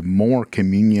the more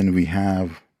communion we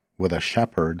have with a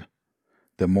shepherd,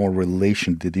 the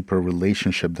deeper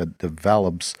relationship that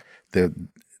develops,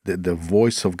 the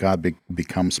voice of God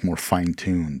becomes more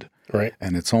fine-tuned. Right.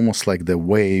 And it's almost like the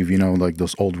wave, you know, like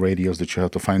those old radios that you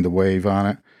have to find the wave on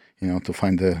it, you know, to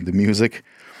find the music.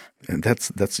 And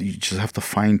that's you just have to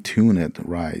fine-tune it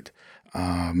right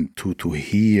to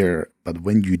hear. But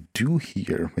when you do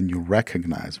hear, when you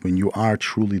recognize, when you are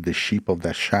truly the sheep of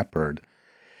that shepherd,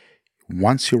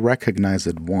 once you recognize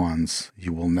it once,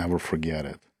 you will never forget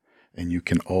it. And you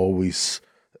can always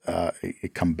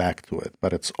come back to it.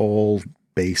 But it's all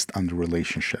based on the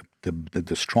relationship.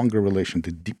 The stronger relation,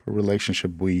 the deeper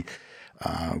relationship we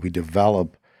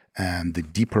develop, and the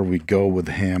deeper we go with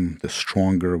Him, the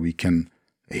stronger we can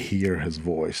hear His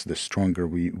voice, the stronger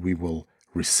we will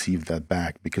receive that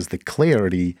back. Because the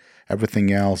clarity,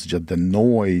 everything else, just the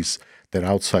noise that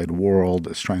outside world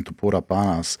is trying to put up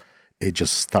on us, it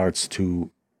just starts to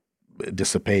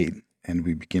dissipate, and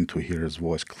we begin to hear His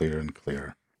voice clearer and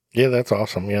clearer. Yeah, that's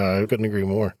awesome. Yeah, I couldn't agree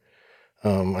more.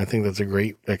 I think that's a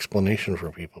great explanation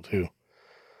for people too.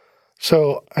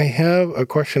 So I have a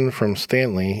question from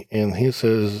Stanley, and he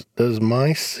says, does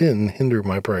my sin hinder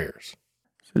my prayers?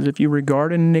 It says, if you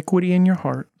regard iniquity in your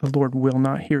heart, the Lord will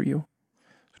not hear you.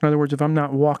 So in other words, if I'm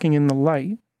not walking in the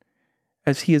light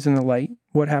as He is in the light,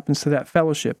 what happens to that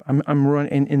fellowship? I'm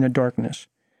running in the darkness.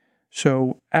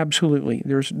 So absolutely,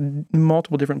 there's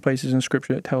multiple different places in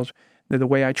Scripture that tells that the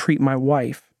way I treat my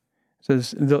wife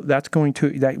says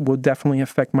that will definitely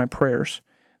affect my prayers.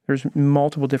 There's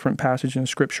multiple different passages in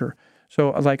Scripture.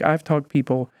 So like I've taught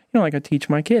people, you know, like I teach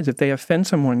my kids, if they offend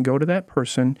someone, go to that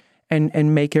person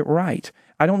and make it right.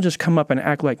 I don't just come up and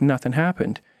act like nothing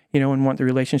happened, you know, and want the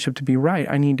relationship to be right.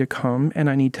 I need to come and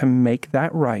I need to make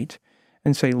that right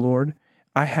and say, Lord,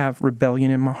 I have rebellion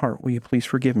in my heart. Will you please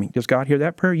forgive me? Does God hear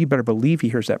that prayer? You better believe He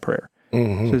hears that prayer.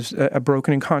 It says, a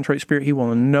broken and contrite spirit He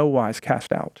will in no wise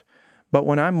cast out. But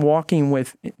when I'm walking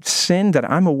with sin that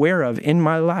I'm aware of in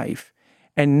my life,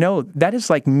 and know that is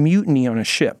like mutiny on a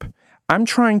ship. I'm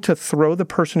trying to throw the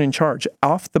person in charge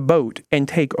off the boat and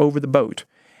take over the boat.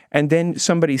 And then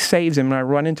somebody saves him, and I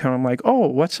run into him. I'm like, oh,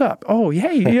 what's up? Oh,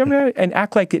 hey, and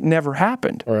act like it never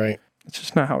happened. Right. It's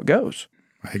just not how it goes.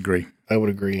 I agree. I would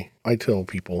agree. I tell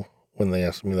people when they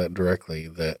ask me that directly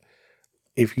that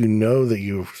if you know that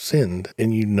you've sinned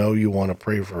and you know you want to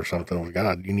pray for something with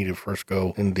God, you need to first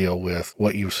go and deal with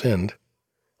what you've sinned,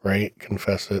 right?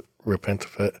 Confess it, repent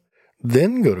of it,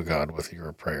 then go to God with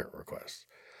your prayer requests.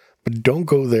 But don't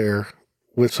go there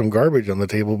with some garbage on the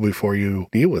table before you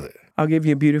deal with it. I'll give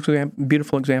you a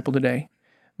beautiful example today.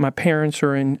 My parents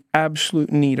are in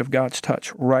absolute need of God's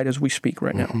touch right as we speak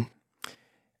right now.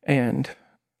 And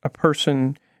a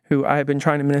person who I have been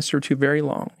trying to minister to very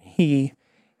long, he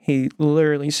He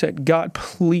literally said, God,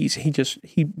 please.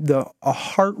 A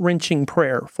heart-wrenching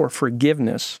prayer for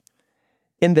forgiveness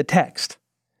in the text,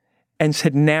 and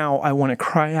said, now I want to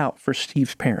cry out for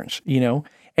Steve's parents,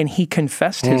 and he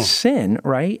confessed his sin,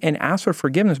 right? And asked for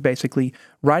forgiveness basically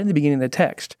right in the beginning of the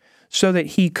text so that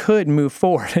he could move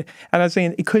forward. And I was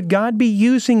saying, could God be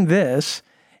using this,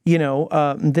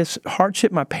 this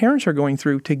hardship my parents are going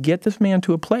through to get this man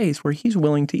to a place where he's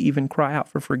willing to even cry out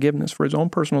for forgiveness for his own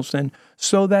personal sin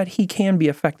so that he can be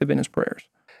effective in his prayers?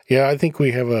 Yeah, I think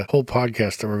we have a whole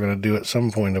podcast that we're going to do at some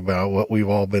point about what we've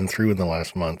all been through in the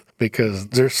last month, because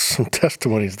there's some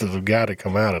testimonies that have got to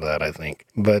come out of that, I think.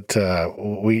 But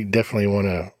we definitely want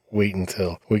to wait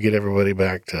until we get everybody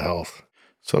back to health.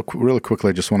 So really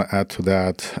quickly, I just want to add to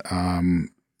that,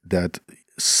 that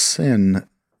sin,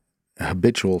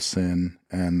 habitual sin,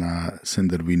 and sin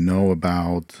that we know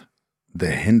about,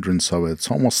 the hindrance of it, it's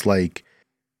almost like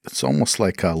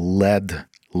a lead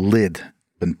lid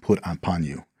been put upon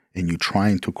you, and you're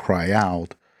trying to cry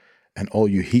out, and all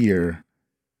you hear,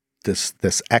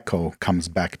 this echo comes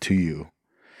back to you.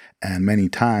 And many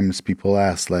times people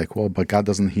ask, like, well, but God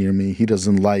doesn't hear me. He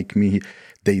doesn't like me.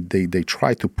 They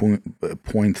try to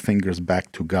point fingers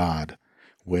back to God,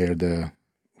 where the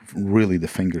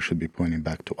finger should be pointing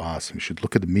back to us. We should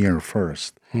look at the mirror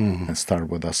first and start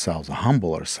with ourselves,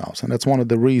 humble ourselves. And that's one of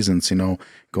the reasons,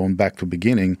 going back to the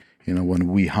beginning, when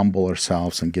we humble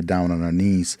ourselves and get down on our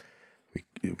knees,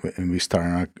 we're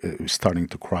starting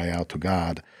to cry out to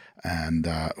God and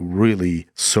really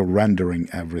surrendering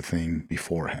everything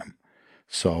before Him.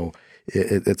 So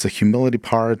it's a humility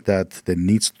part that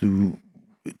needs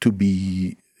to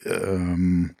be,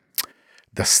 the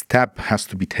step has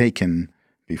to be taken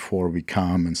before we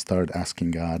come and start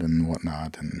asking God and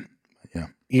whatnot. And yeah.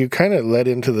 You kind of led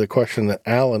into the question that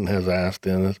Alan has asked,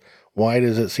 is why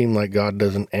does it seem like God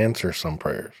doesn't answer some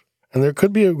prayers? And there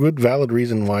could be a good, valid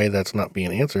reason why that's not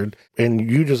being answered. And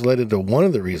you just led into one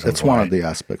of the reasons. That's one of the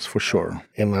aspects, for sure.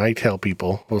 And I tell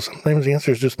people, well, sometimes the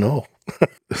answer is just no.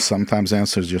 Sometimes the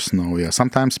answer is just no, yeah.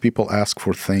 Sometimes people ask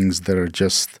for things that are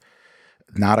just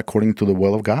not according to the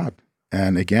will of God.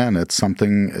 And again, it's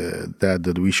something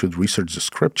that we should research the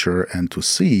Scripture and to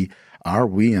see, are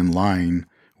we in line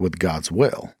with God's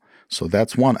will? So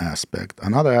that's one aspect.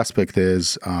 Another aspect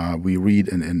is we read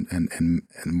in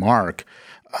Mark,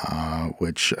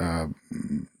 which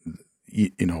when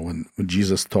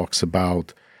Jesus talks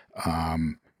about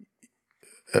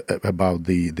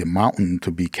the mountain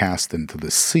to be cast into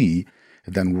the sea,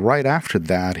 then right after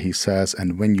that he says,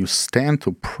 and when you stand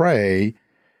to pray,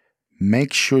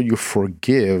 make sure you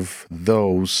forgive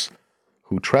those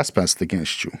who trespassed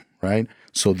against you, right?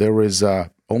 So there is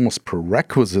a almost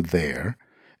prerequisite there.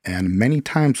 And many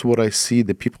times what I see,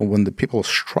 when the people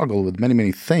struggle with many,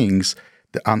 many things,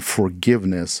 the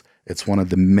unforgiveness, it's one of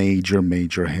the major,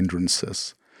 major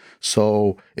hindrances.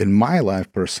 So in my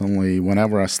life personally,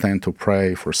 whenever I stand to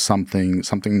pray for something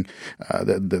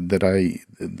that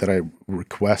I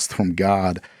request from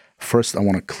God, first I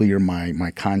want to clear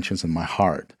my conscience and my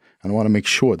heart. And I want to make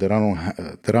sure that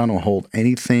I don't hold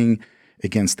anything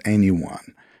against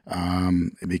anyone.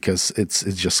 Because it's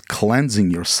just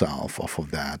cleansing yourself off of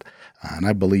that. And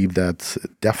I believe that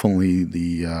definitely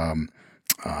the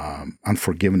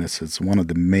unforgiveness is one of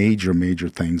the major, major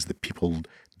things that people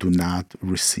do not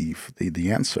receive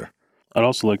the answer. I'd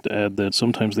also like to add that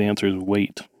sometimes the answer is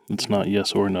wait. It's not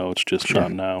yes or no. It's just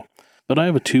not now. But I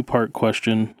have a two-part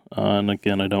question. And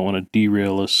again, I don't want to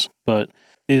derail us. But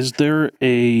is there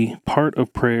a part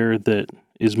of prayer that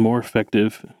is more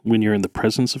effective when you're in the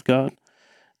presence of God?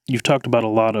 You've talked about a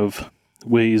lot of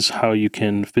ways how you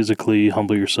can physically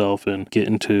humble yourself and get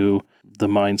into the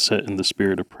mindset and the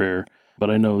spirit of prayer. But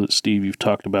I know that, Steve, you've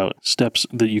talked about steps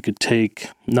that you could take,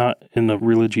 not in a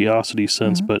religiosity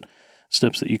sense, but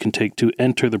steps that you can take to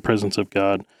enter the presence of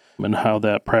God, and how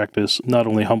that practice not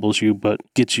only humbles you, but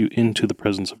gets you into the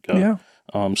presence of God. Yeah.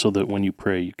 So that when you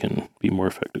pray, you can be more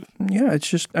effective. Yeah, it's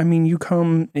just, you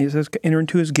come, it says, enter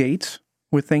into His gates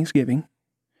with thanksgiving,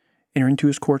 enter into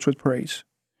His courts with praise.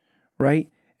 Right?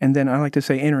 And then I like to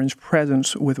say enter His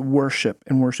presence with worship.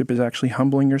 And worship is actually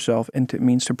humbling yourself, and it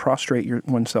means to prostrate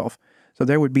oneself. So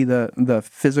there would be the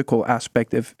physical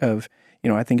aspect of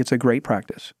I think it's a great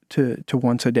practice to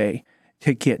once a day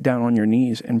to get down on your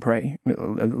knees and pray.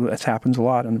 This happens a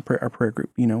lot in our prayer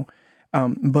group,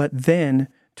 But then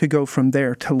to go from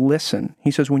there to listen. He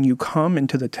says when you come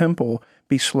into the temple,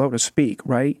 be slow to speak,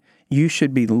 right? You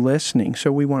should be listening.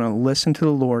 So we want to listen to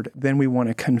the Lord. Then we want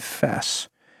to confess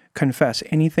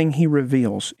anything He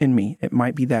reveals in me. It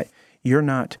might be that you're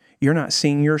not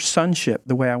seeing your sonship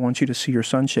the way I want you to see your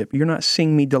sonship. You're not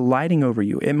seeing me delighting over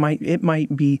you. It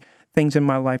might be things in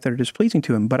my life that are displeasing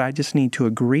to him, but I just need to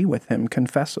agree with him,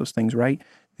 confess those things, right?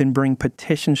 Then bring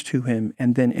petitions to him,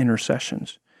 and then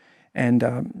intercessions. And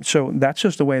so that's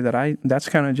just the way that that's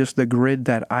kind of just the grid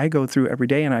that I go through every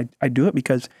day. And I do it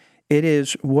because it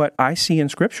is what I see in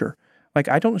Scripture. Like,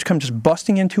 I don't come just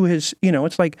busting into his,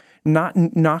 it's like not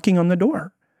knocking on the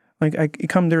door. Like,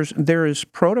 there is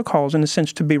protocols in a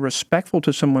sense to be respectful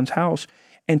to someone's house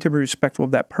and to be respectful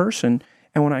of that person.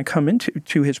 And when I come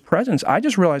into his presence, I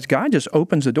just realize God just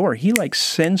opens the door. He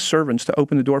sends servants to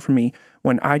open the door for me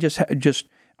when I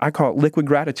I call it liquid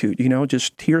gratitude,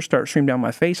 just tears start streaming down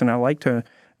my face. And I like to,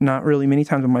 not really many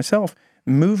times with myself,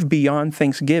 move beyond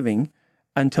Thanksgiving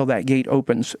until that gate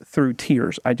opens through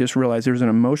tears. I just realized there's an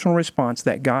emotional response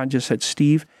that God just said,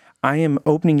 Steve, I am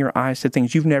opening your eyes to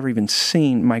things you've never even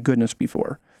seen my goodness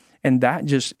before. And that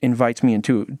just invites me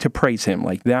to praise him.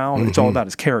 Like, now it's all about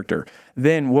his character.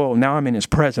 Then, now I'm in his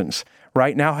presence,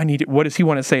 right? Now what does he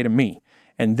want to say to me?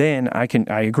 And then I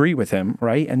agree with him,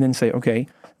 right? And then say, okay,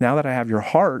 now that I have your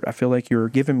heart, I feel like you're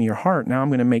giving me your heart. Now I'm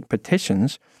going to make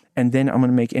petitions, and then I'm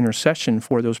going to make intercession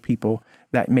for those people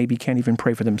that maybe can't even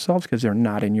pray for themselves because they're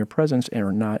not in your presence and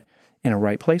are not in a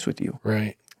right place with you.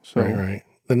 Right. So, right.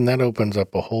 Then that opens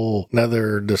up a whole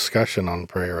another discussion on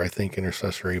prayer. I think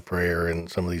intercessory prayer and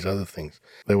some of these other things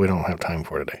that we don't have time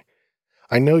for today.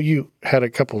 I know you had a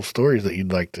couple of stories that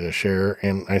you'd like to share,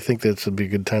 and I think this would be a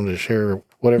good time to share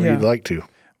whatever you'd like to.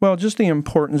 Well, just the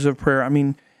importance of prayer. I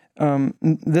mean,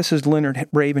 this is Leonard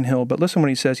Ravenhill, but listen what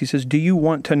he says. He says, do you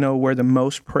want to know where the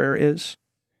most prayer is?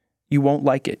 You won't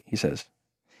like it, he says.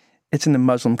 It's in the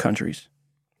Muslim countries.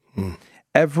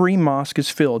 Every mosque is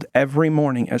filled every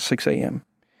morning at 6 a.m.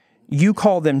 You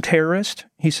call them terrorists.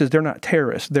 He says they're not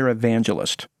terrorists. They're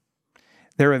evangelists.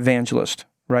 They're evangelists,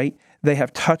 right? They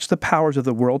have touched the powers of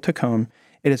the world to come.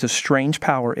 It is a strange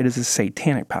power. It is a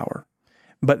satanic power.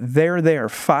 But they're there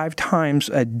 5 times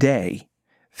a day,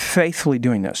 faithfully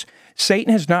doing this.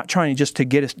 Satan is not trying just to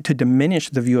get us to diminish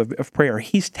the view of prayer.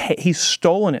 He's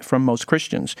stolen it from most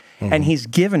Christians, and he's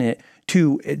given it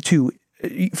to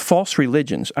false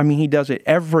religions. I mean, he does it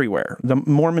everywhere. The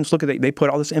Mormons they put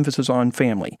all this emphasis on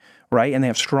family, right? And they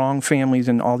have strong families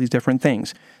and all these different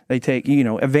things. They take,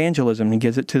 evangelism and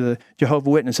gives it to the Jehovah's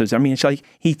Witnesses. I mean, it's like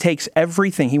he takes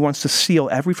everything. He wants to steal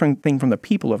everything from the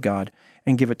people of God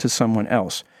and give it to someone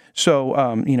else.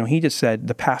 So, he just said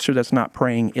the pastor that's not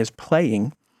praying is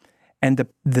playing, and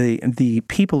the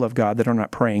people of God that are not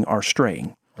praying are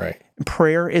straying. Right.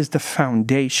 Prayer is the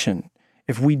foundation.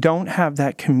 If we don't have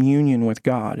that communion with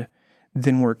God,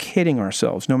 then we're kidding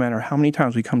ourselves, no matter how many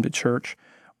times we come to church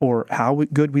or how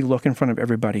good we look in front of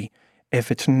everybody, if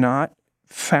it's not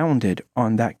founded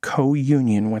on that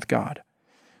co-union with God.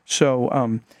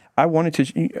 So I wanted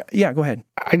to, go ahead.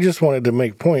 I just wanted to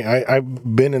make a point.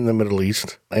 I've been in the Middle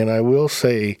East, and I will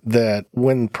say that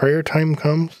when prayer time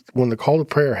comes, when the call to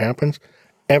prayer happens,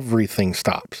 everything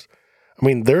stops. I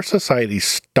mean, their society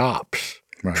stops.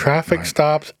 Right, Traffic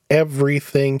stops,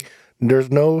 everything. There's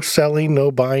no selling,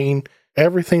 no buying.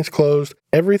 Everything's closed.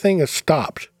 Everything is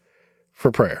stopped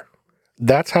for prayer.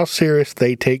 That's how serious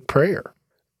they take prayer.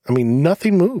 I mean,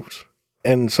 nothing moves.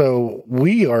 And so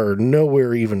we are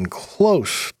nowhere even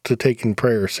close to taking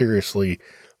prayer seriously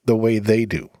the way they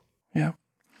do. Yeah.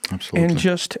 Absolutely. And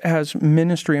just as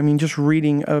ministry, I mean, just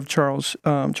reading of Charles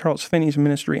Finney's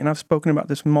ministry, and I've spoken about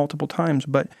this multiple times,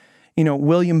 but,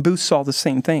 William Booth saw the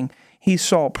same thing. He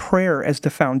saw prayer as the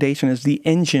foundation, as the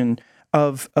engine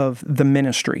of the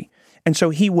ministry. And so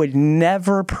he would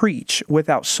never preach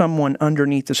without someone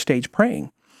underneath the stage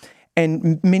praying.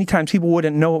 And many times people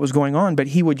wouldn't know what was going on, but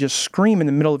he would just scream in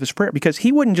the middle of his prayer, because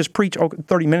he wouldn't just preach,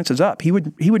 30 minutes is up. He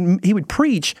would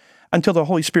preach until the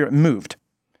Holy Spirit moved.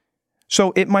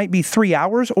 So it might be 3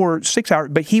 hours or 6 hours,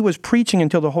 but he was preaching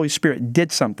until the Holy Spirit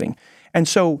did something. And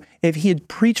so if he had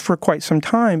preached for quite some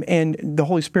time and the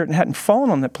Holy Spirit hadn't fallen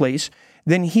on that place,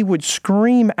 then he would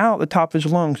scream out the top of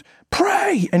his lungs,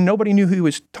 pray! And nobody knew who he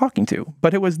was talking to.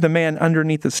 But it was the man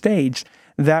underneath the stage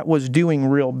that was doing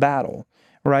real battle,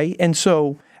 right? And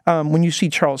so when you see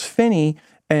Charles Finney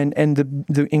and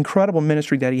the incredible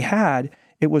ministry that he had,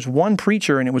 it was one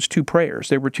preacher and it was 2 prayers.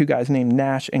 There were 2 guys named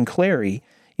Nash and Clary,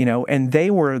 and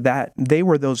they were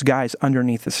those guys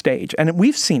underneath the stage. And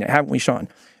we've seen it, haven't we, Sean?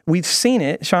 We've seen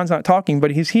it. Sean's not talking, but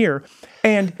he's here.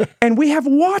 And we have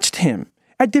watched him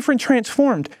at different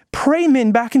transformed pray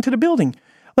men back into the building.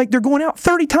 Like, they're going out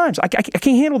 30 times. I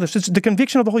can't handle this. It's the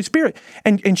conviction of the Holy Spirit.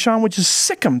 And Sean would just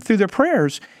sick them through their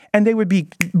prayers, and they would be,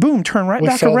 boom, turn right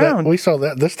back around. We saw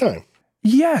that this time.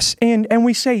 Yes, and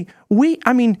we say,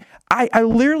 I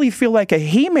literally feel like a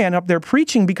he-man up there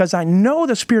preaching, because I know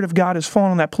the Spirit of God has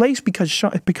fallen on that place because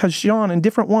Sean and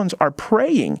different ones are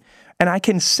praying, and I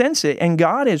can sense it. And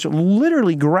God is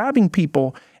literally grabbing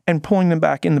people and pulling them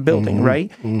back in the building,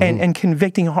 right? And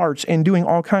convicting hearts and doing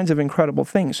all kinds of incredible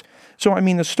things. So, I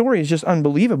mean, the story is just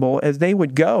unbelievable as they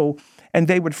would go and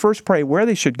they would first pray where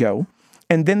they should go.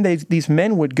 And then these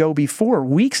men would go before,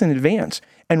 weeks in advance,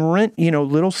 and rent,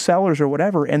 little cellars or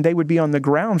whatever, and they would be on the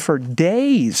ground for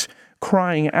days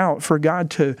crying out for God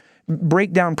to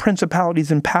break down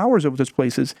principalities and powers of those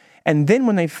places. And then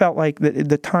when they felt like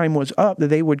the time was up, that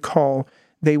they would call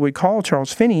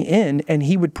Charles Finney in, and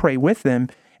he would pray with them.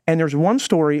 And there's one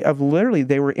story of literally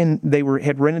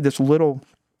had rented this little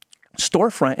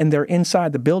storefront, and they're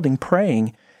inside the building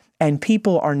praying, and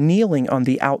people are kneeling on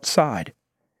the outside.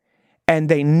 And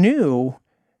they didn't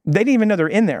even know they're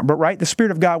in there, but right, the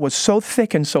Spirit of God was so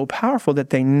thick and so powerful that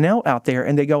they knelt out there,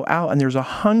 and they go out, and there's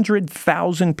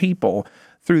 100,000 people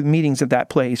through meetings at that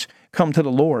place come to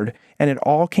the Lord, and it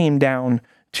all came down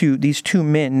to these two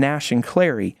men, Nash and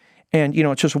Clary. And,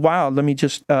 it's just wild. Let me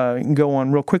just go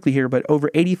on real quickly here, but over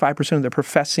 85% of the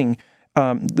professing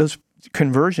those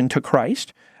conversion to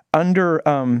Christ under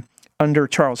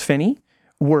Charles Finney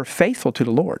were faithful to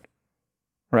the Lord,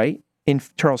 right? In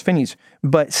Charles Finney's,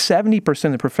 but 70%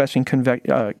 of the professing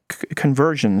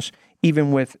conversions,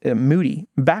 even with Moody,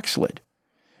 backslid.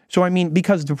 So, I mean,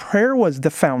 because the prayer was the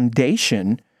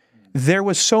foundation, there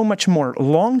was so much more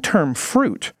long-term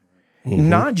fruit,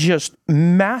 not just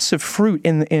massive fruit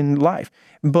in life,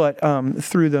 but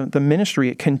through the ministry,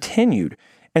 it continued.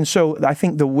 And so I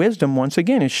think the wisdom, once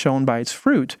again, is shown by its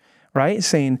fruit, right?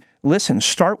 Saying, listen,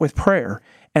 start with prayer,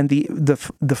 and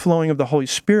the flowing of the Holy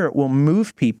Spirit will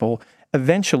move people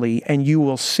eventually, and you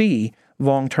will see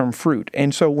long-term fruit.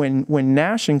 And so when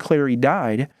Nash and Clary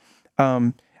died,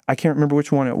 I can't remember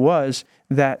which one it was,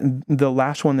 that the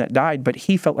last one that died, but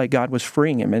he felt like God was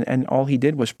freeing him, and all he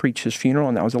did was preach his funeral,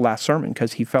 and that was the last sermon,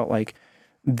 because he felt like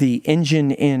the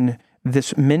engine in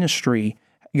this ministry,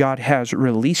 God has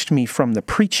released me from the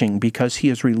preaching because he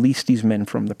has released these men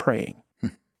from the praying.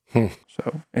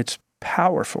 So it's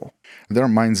powerful. That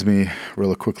reminds me,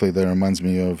 really quickly, of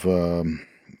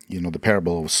the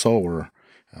parable of a sower,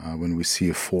 when we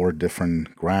see 4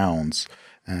 different grounds,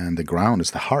 and the ground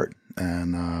is the heart.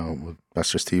 And what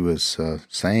Pastor Steve was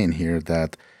saying here,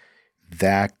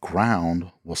 that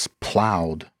ground was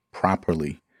plowed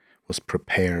properly, was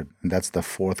prepared, and that's the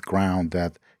 4th ground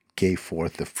that gave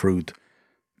forth the fruit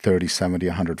 30, 70,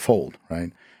 100-fold,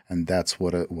 right? And that's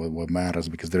what matters,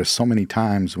 because there's so many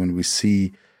times when we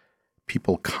see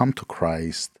people come to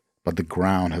Christ, but the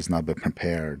ground has not been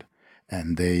prepared,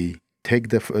 and they take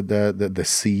the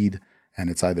seed, and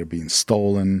it's either being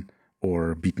stolen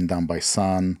or beaten down by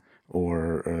sun,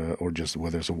 or just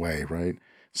withers away, right?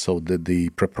 So the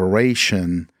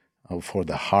preparation for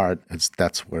the heart,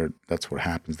 that's where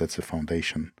happens. That's the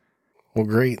foundation. Well,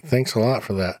 great. Thanks a lot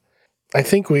for that. I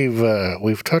think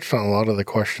we've touched on a lot of the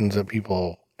questions that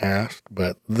people asked,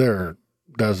 but there are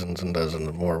dozens and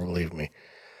dozens more, believe me.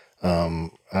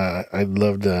 I'd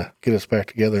love to get us back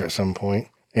together at some point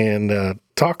and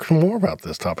talk more about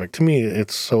this topic. To me,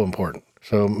 it's so important.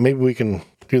 So maybe we can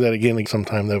do that again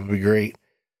sometime. That would be great.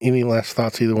 Any last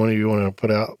thoughts either one of you want to put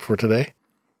out for today?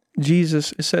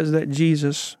 Jesus, it says that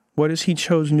Jesus, what has he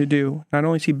chosen to do? Not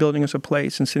only is he building us a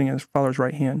place and sitting at his Father's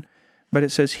right hand, but it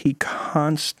says he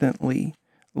constantly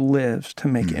lives to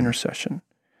make intercession.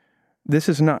 This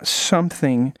is not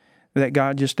something that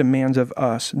God just demands of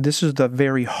us. This is the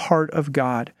very heart of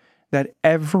God, that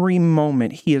every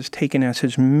moment he has taken as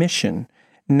his mission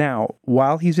now,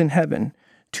 while he's in heaven,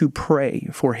 to pray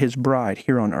for his bride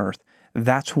here on earth.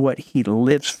 That's what he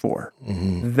lives for.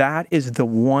 That is the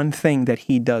one thing that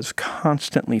he does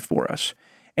constantly for us.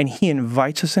 And he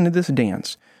invites us into this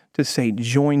dance to say,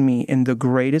 join me in the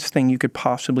greatest thing you could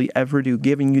possibly ever do,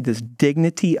 giving you this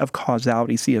dignity of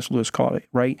causality, C.S. Lewis called it,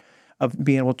 right? Of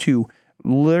being able to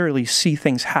literally see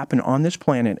things happen on this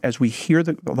planet as we hear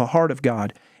the heart of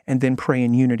God and then pray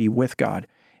in unity with God.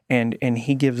 And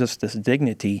he gives us this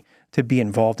dignity to be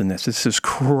involved in this. This is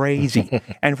crazy.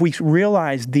 And if we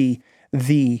realize the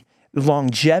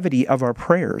longevity of our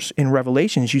prayers in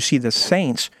Revelations, you see the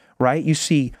saints, right? You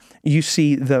see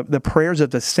the prayers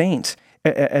of the saints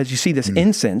as you see this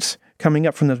incense coming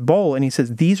up from this bowl, and he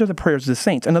says, these are the prayers of the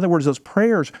saints. In other words, those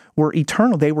prayers were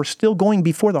eternal. They were still going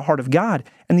before the heart of God,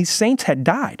 and these saints had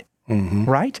died,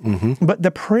 right? But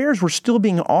the prayers were still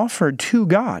being offered to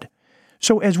God.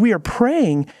 So as we are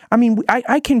praying, I mean,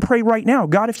 I can pray right now,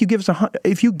 God, if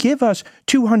you give us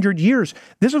 200 years,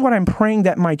 this is what I'm praying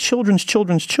that my children's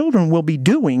children's children will be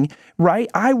doing, right?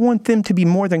 I want them to be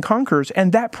more than conquerors,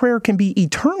 and that prayer can be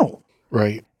eternal.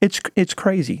 Right. It's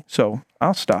crazy. So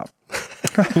I'll stop.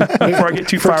 Before I get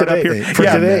too fired up here. For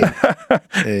today.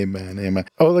 Amen. Amen.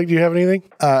 Oleg, do you have anything?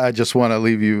 I just want to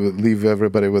leave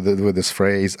everybody with this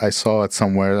phrase. I saw it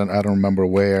somewhere, and I don't remember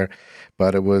where,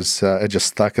 but it was it just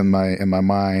stuck in my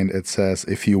mind. It says,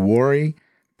 "If you worry,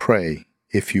 pray.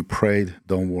 If you prayed,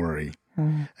 don't worry."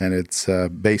 And it's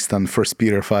based on 1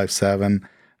 Peter 5:7.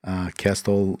 Cast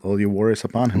all your worries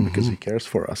upon Him because He cares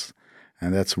for us,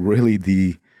 and that's really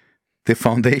the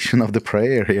foundation of the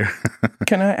prayer here.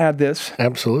 Can I add this?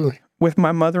 Absolutely. With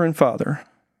my mother and father,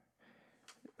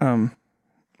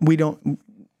 we don't,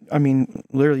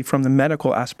 literally from the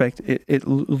medical aspect, it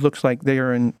looks like they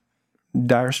are in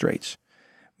dire straits.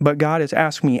 But God has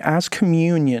asked me, as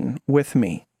communion with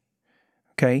me,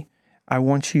 okay, I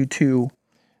want you to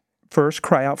first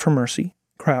cry out for mercy,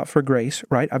 cry out for grace,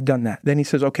 right? I've done that. Then He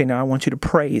says, okay, now I want you to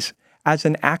praise. As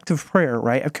an act of prayer,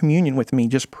 right, of communion with me,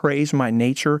 just praise my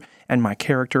nature and my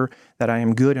character, that I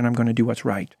am good and I'm going to do what's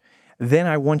right. Then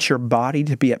I want your body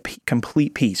to be at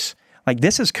complete peace. Like,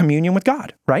 this is communion with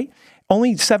God, right?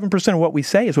 Only 7% of what we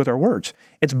say is with our words.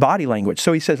 It's body language.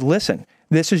 So He says, listen,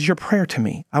 this is your prayer to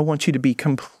me. I want you to be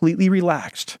completely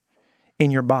relaxed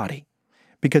in your body.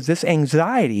 Because this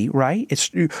anxiety, right, it's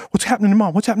what's happening to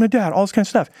mom, what's happening to dad, all this kind of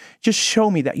stuff. Just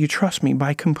show me that you trust me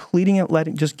by completing it,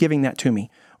 just giving that to me.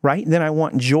 Right? Then I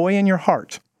want joy in your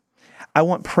heart. I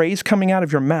want praise coming out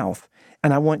of your mouth.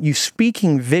 And I want you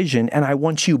speaking vision. And I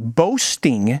want you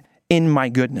boasting in my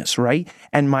goodness, right?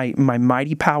 And my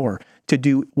mighty power to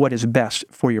do what is best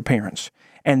for your parents.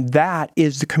 And that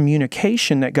is the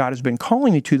communication that God has been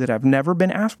calling me to that I've never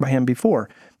been asked by Him before.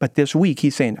 But this week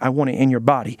He's saying, I want it in your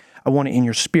body. I want it in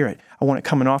your spirit. I want it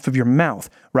coming off of your mouth,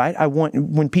 right? I want,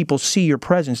 when people see your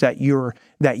presence, that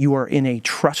you are in a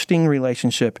trusting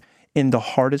relationship in the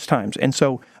hardest times. And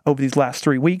so over these last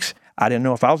 3 weeks, I didn't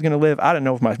know if I was going to live. I didn't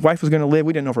know if my wife was going to live.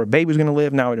 We didn't know if our baby was going to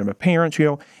live. Now we didn't have parents,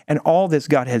 and all this,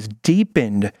 God has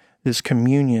deepened this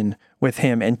communion with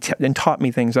Him and taught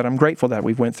me things that I'm grateful that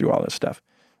we've went through all this stuff.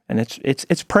 And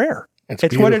it's prayer.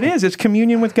 It's what it is. It's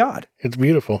communion with God. It's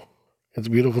beautiful. It's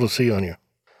beautiful to see on you.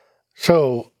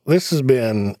 So this has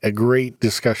been a great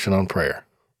discussion on prayer.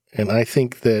 And I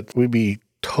think that we'd be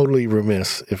totally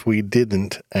remiss if we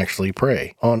didn't actually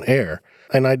pray on air.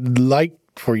 And I'd like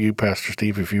for you, Pastor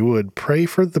Steve, if you would, pray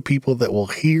for the people that will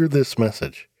hear this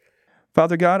message.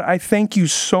 Father God, I thank you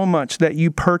so much that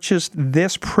you purchased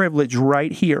this privilege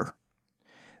right here,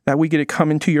 that we get to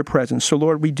come into your presence. So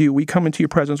Lord, we come into your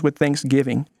presence with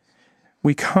thanksgiving.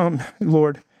 We come,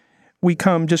 Lord,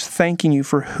 just thanking you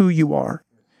for who you are,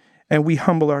 and we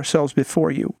humble ourselves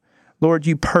before you. Lord,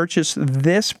 you purchased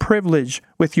this privilege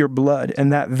with your blood,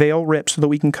 and that veil ripped so that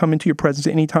we can come into your presence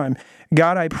at any time.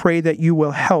 God, I pray that you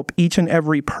will help each and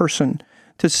every person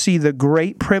to see the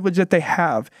great privilege that they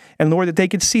have. And Lord, that they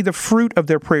could see the fruit of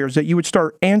their prayers, that you would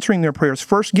start answering their prayers.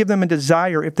 First, give them a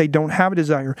desire, if they don't have a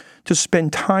desire, to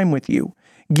spend time with you.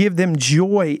 Give them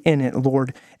joy in it,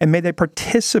 Lord, and may they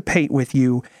participate with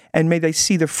you, and may they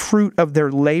see the fruit of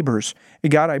their labors.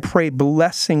 God, I pray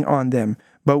blessing on them.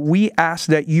 But we ask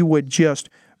that you would just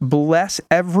bless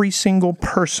every single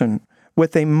person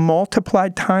with a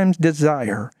multiplied times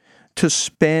desire to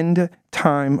spend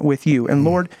time with you. And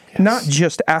Lord, not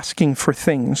just asking for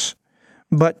things,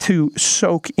 but to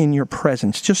soak in your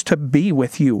presence, just to be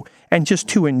with you and just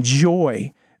to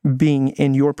enjoy being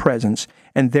in your presence,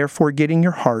 and therefore getting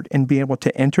your heart and being able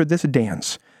to enter this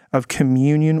dance of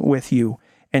communion with you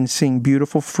and seeing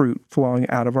beautiful fruit flowing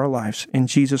out of our lives. In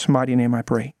Jesus' mighty name I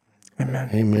pray. Amen.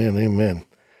 Amen. Amen.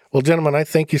 Well, gentlemen, I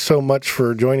thank you so much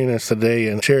for joining us today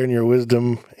and sharing your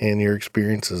wisdom and your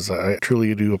experiences. I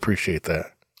truly do appreciate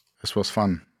that. This was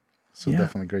fun. It's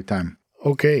definitely a great time.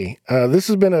 Okay. This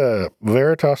has been a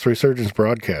Veritas Resurgence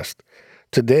broadcast.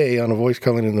 Today on A Voice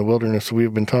Calling in the Wilderness,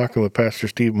 we've been talking with Pastor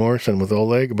Steve Morrison with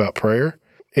Oleg about prayer.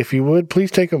 If you would,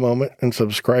 please take a moment and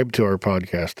subscribe to our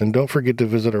podcast. And don't forget to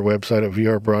visit our website at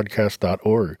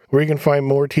vrbroadcast.org, where you can find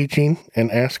more teaching and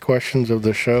ask questions of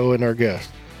the show and our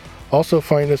guests. Also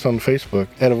find us on Facebook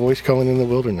at A Voice Calling in the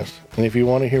Wilderness. And if you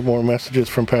want to hear more messages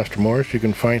from Pastor Morris, you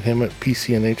can find him at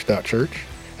pcnh.church.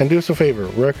 And do us a favor,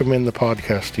 recommend the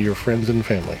podcast to your friends and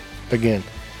family. Again,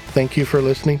 thank you for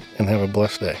listening and have a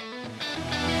blessed day.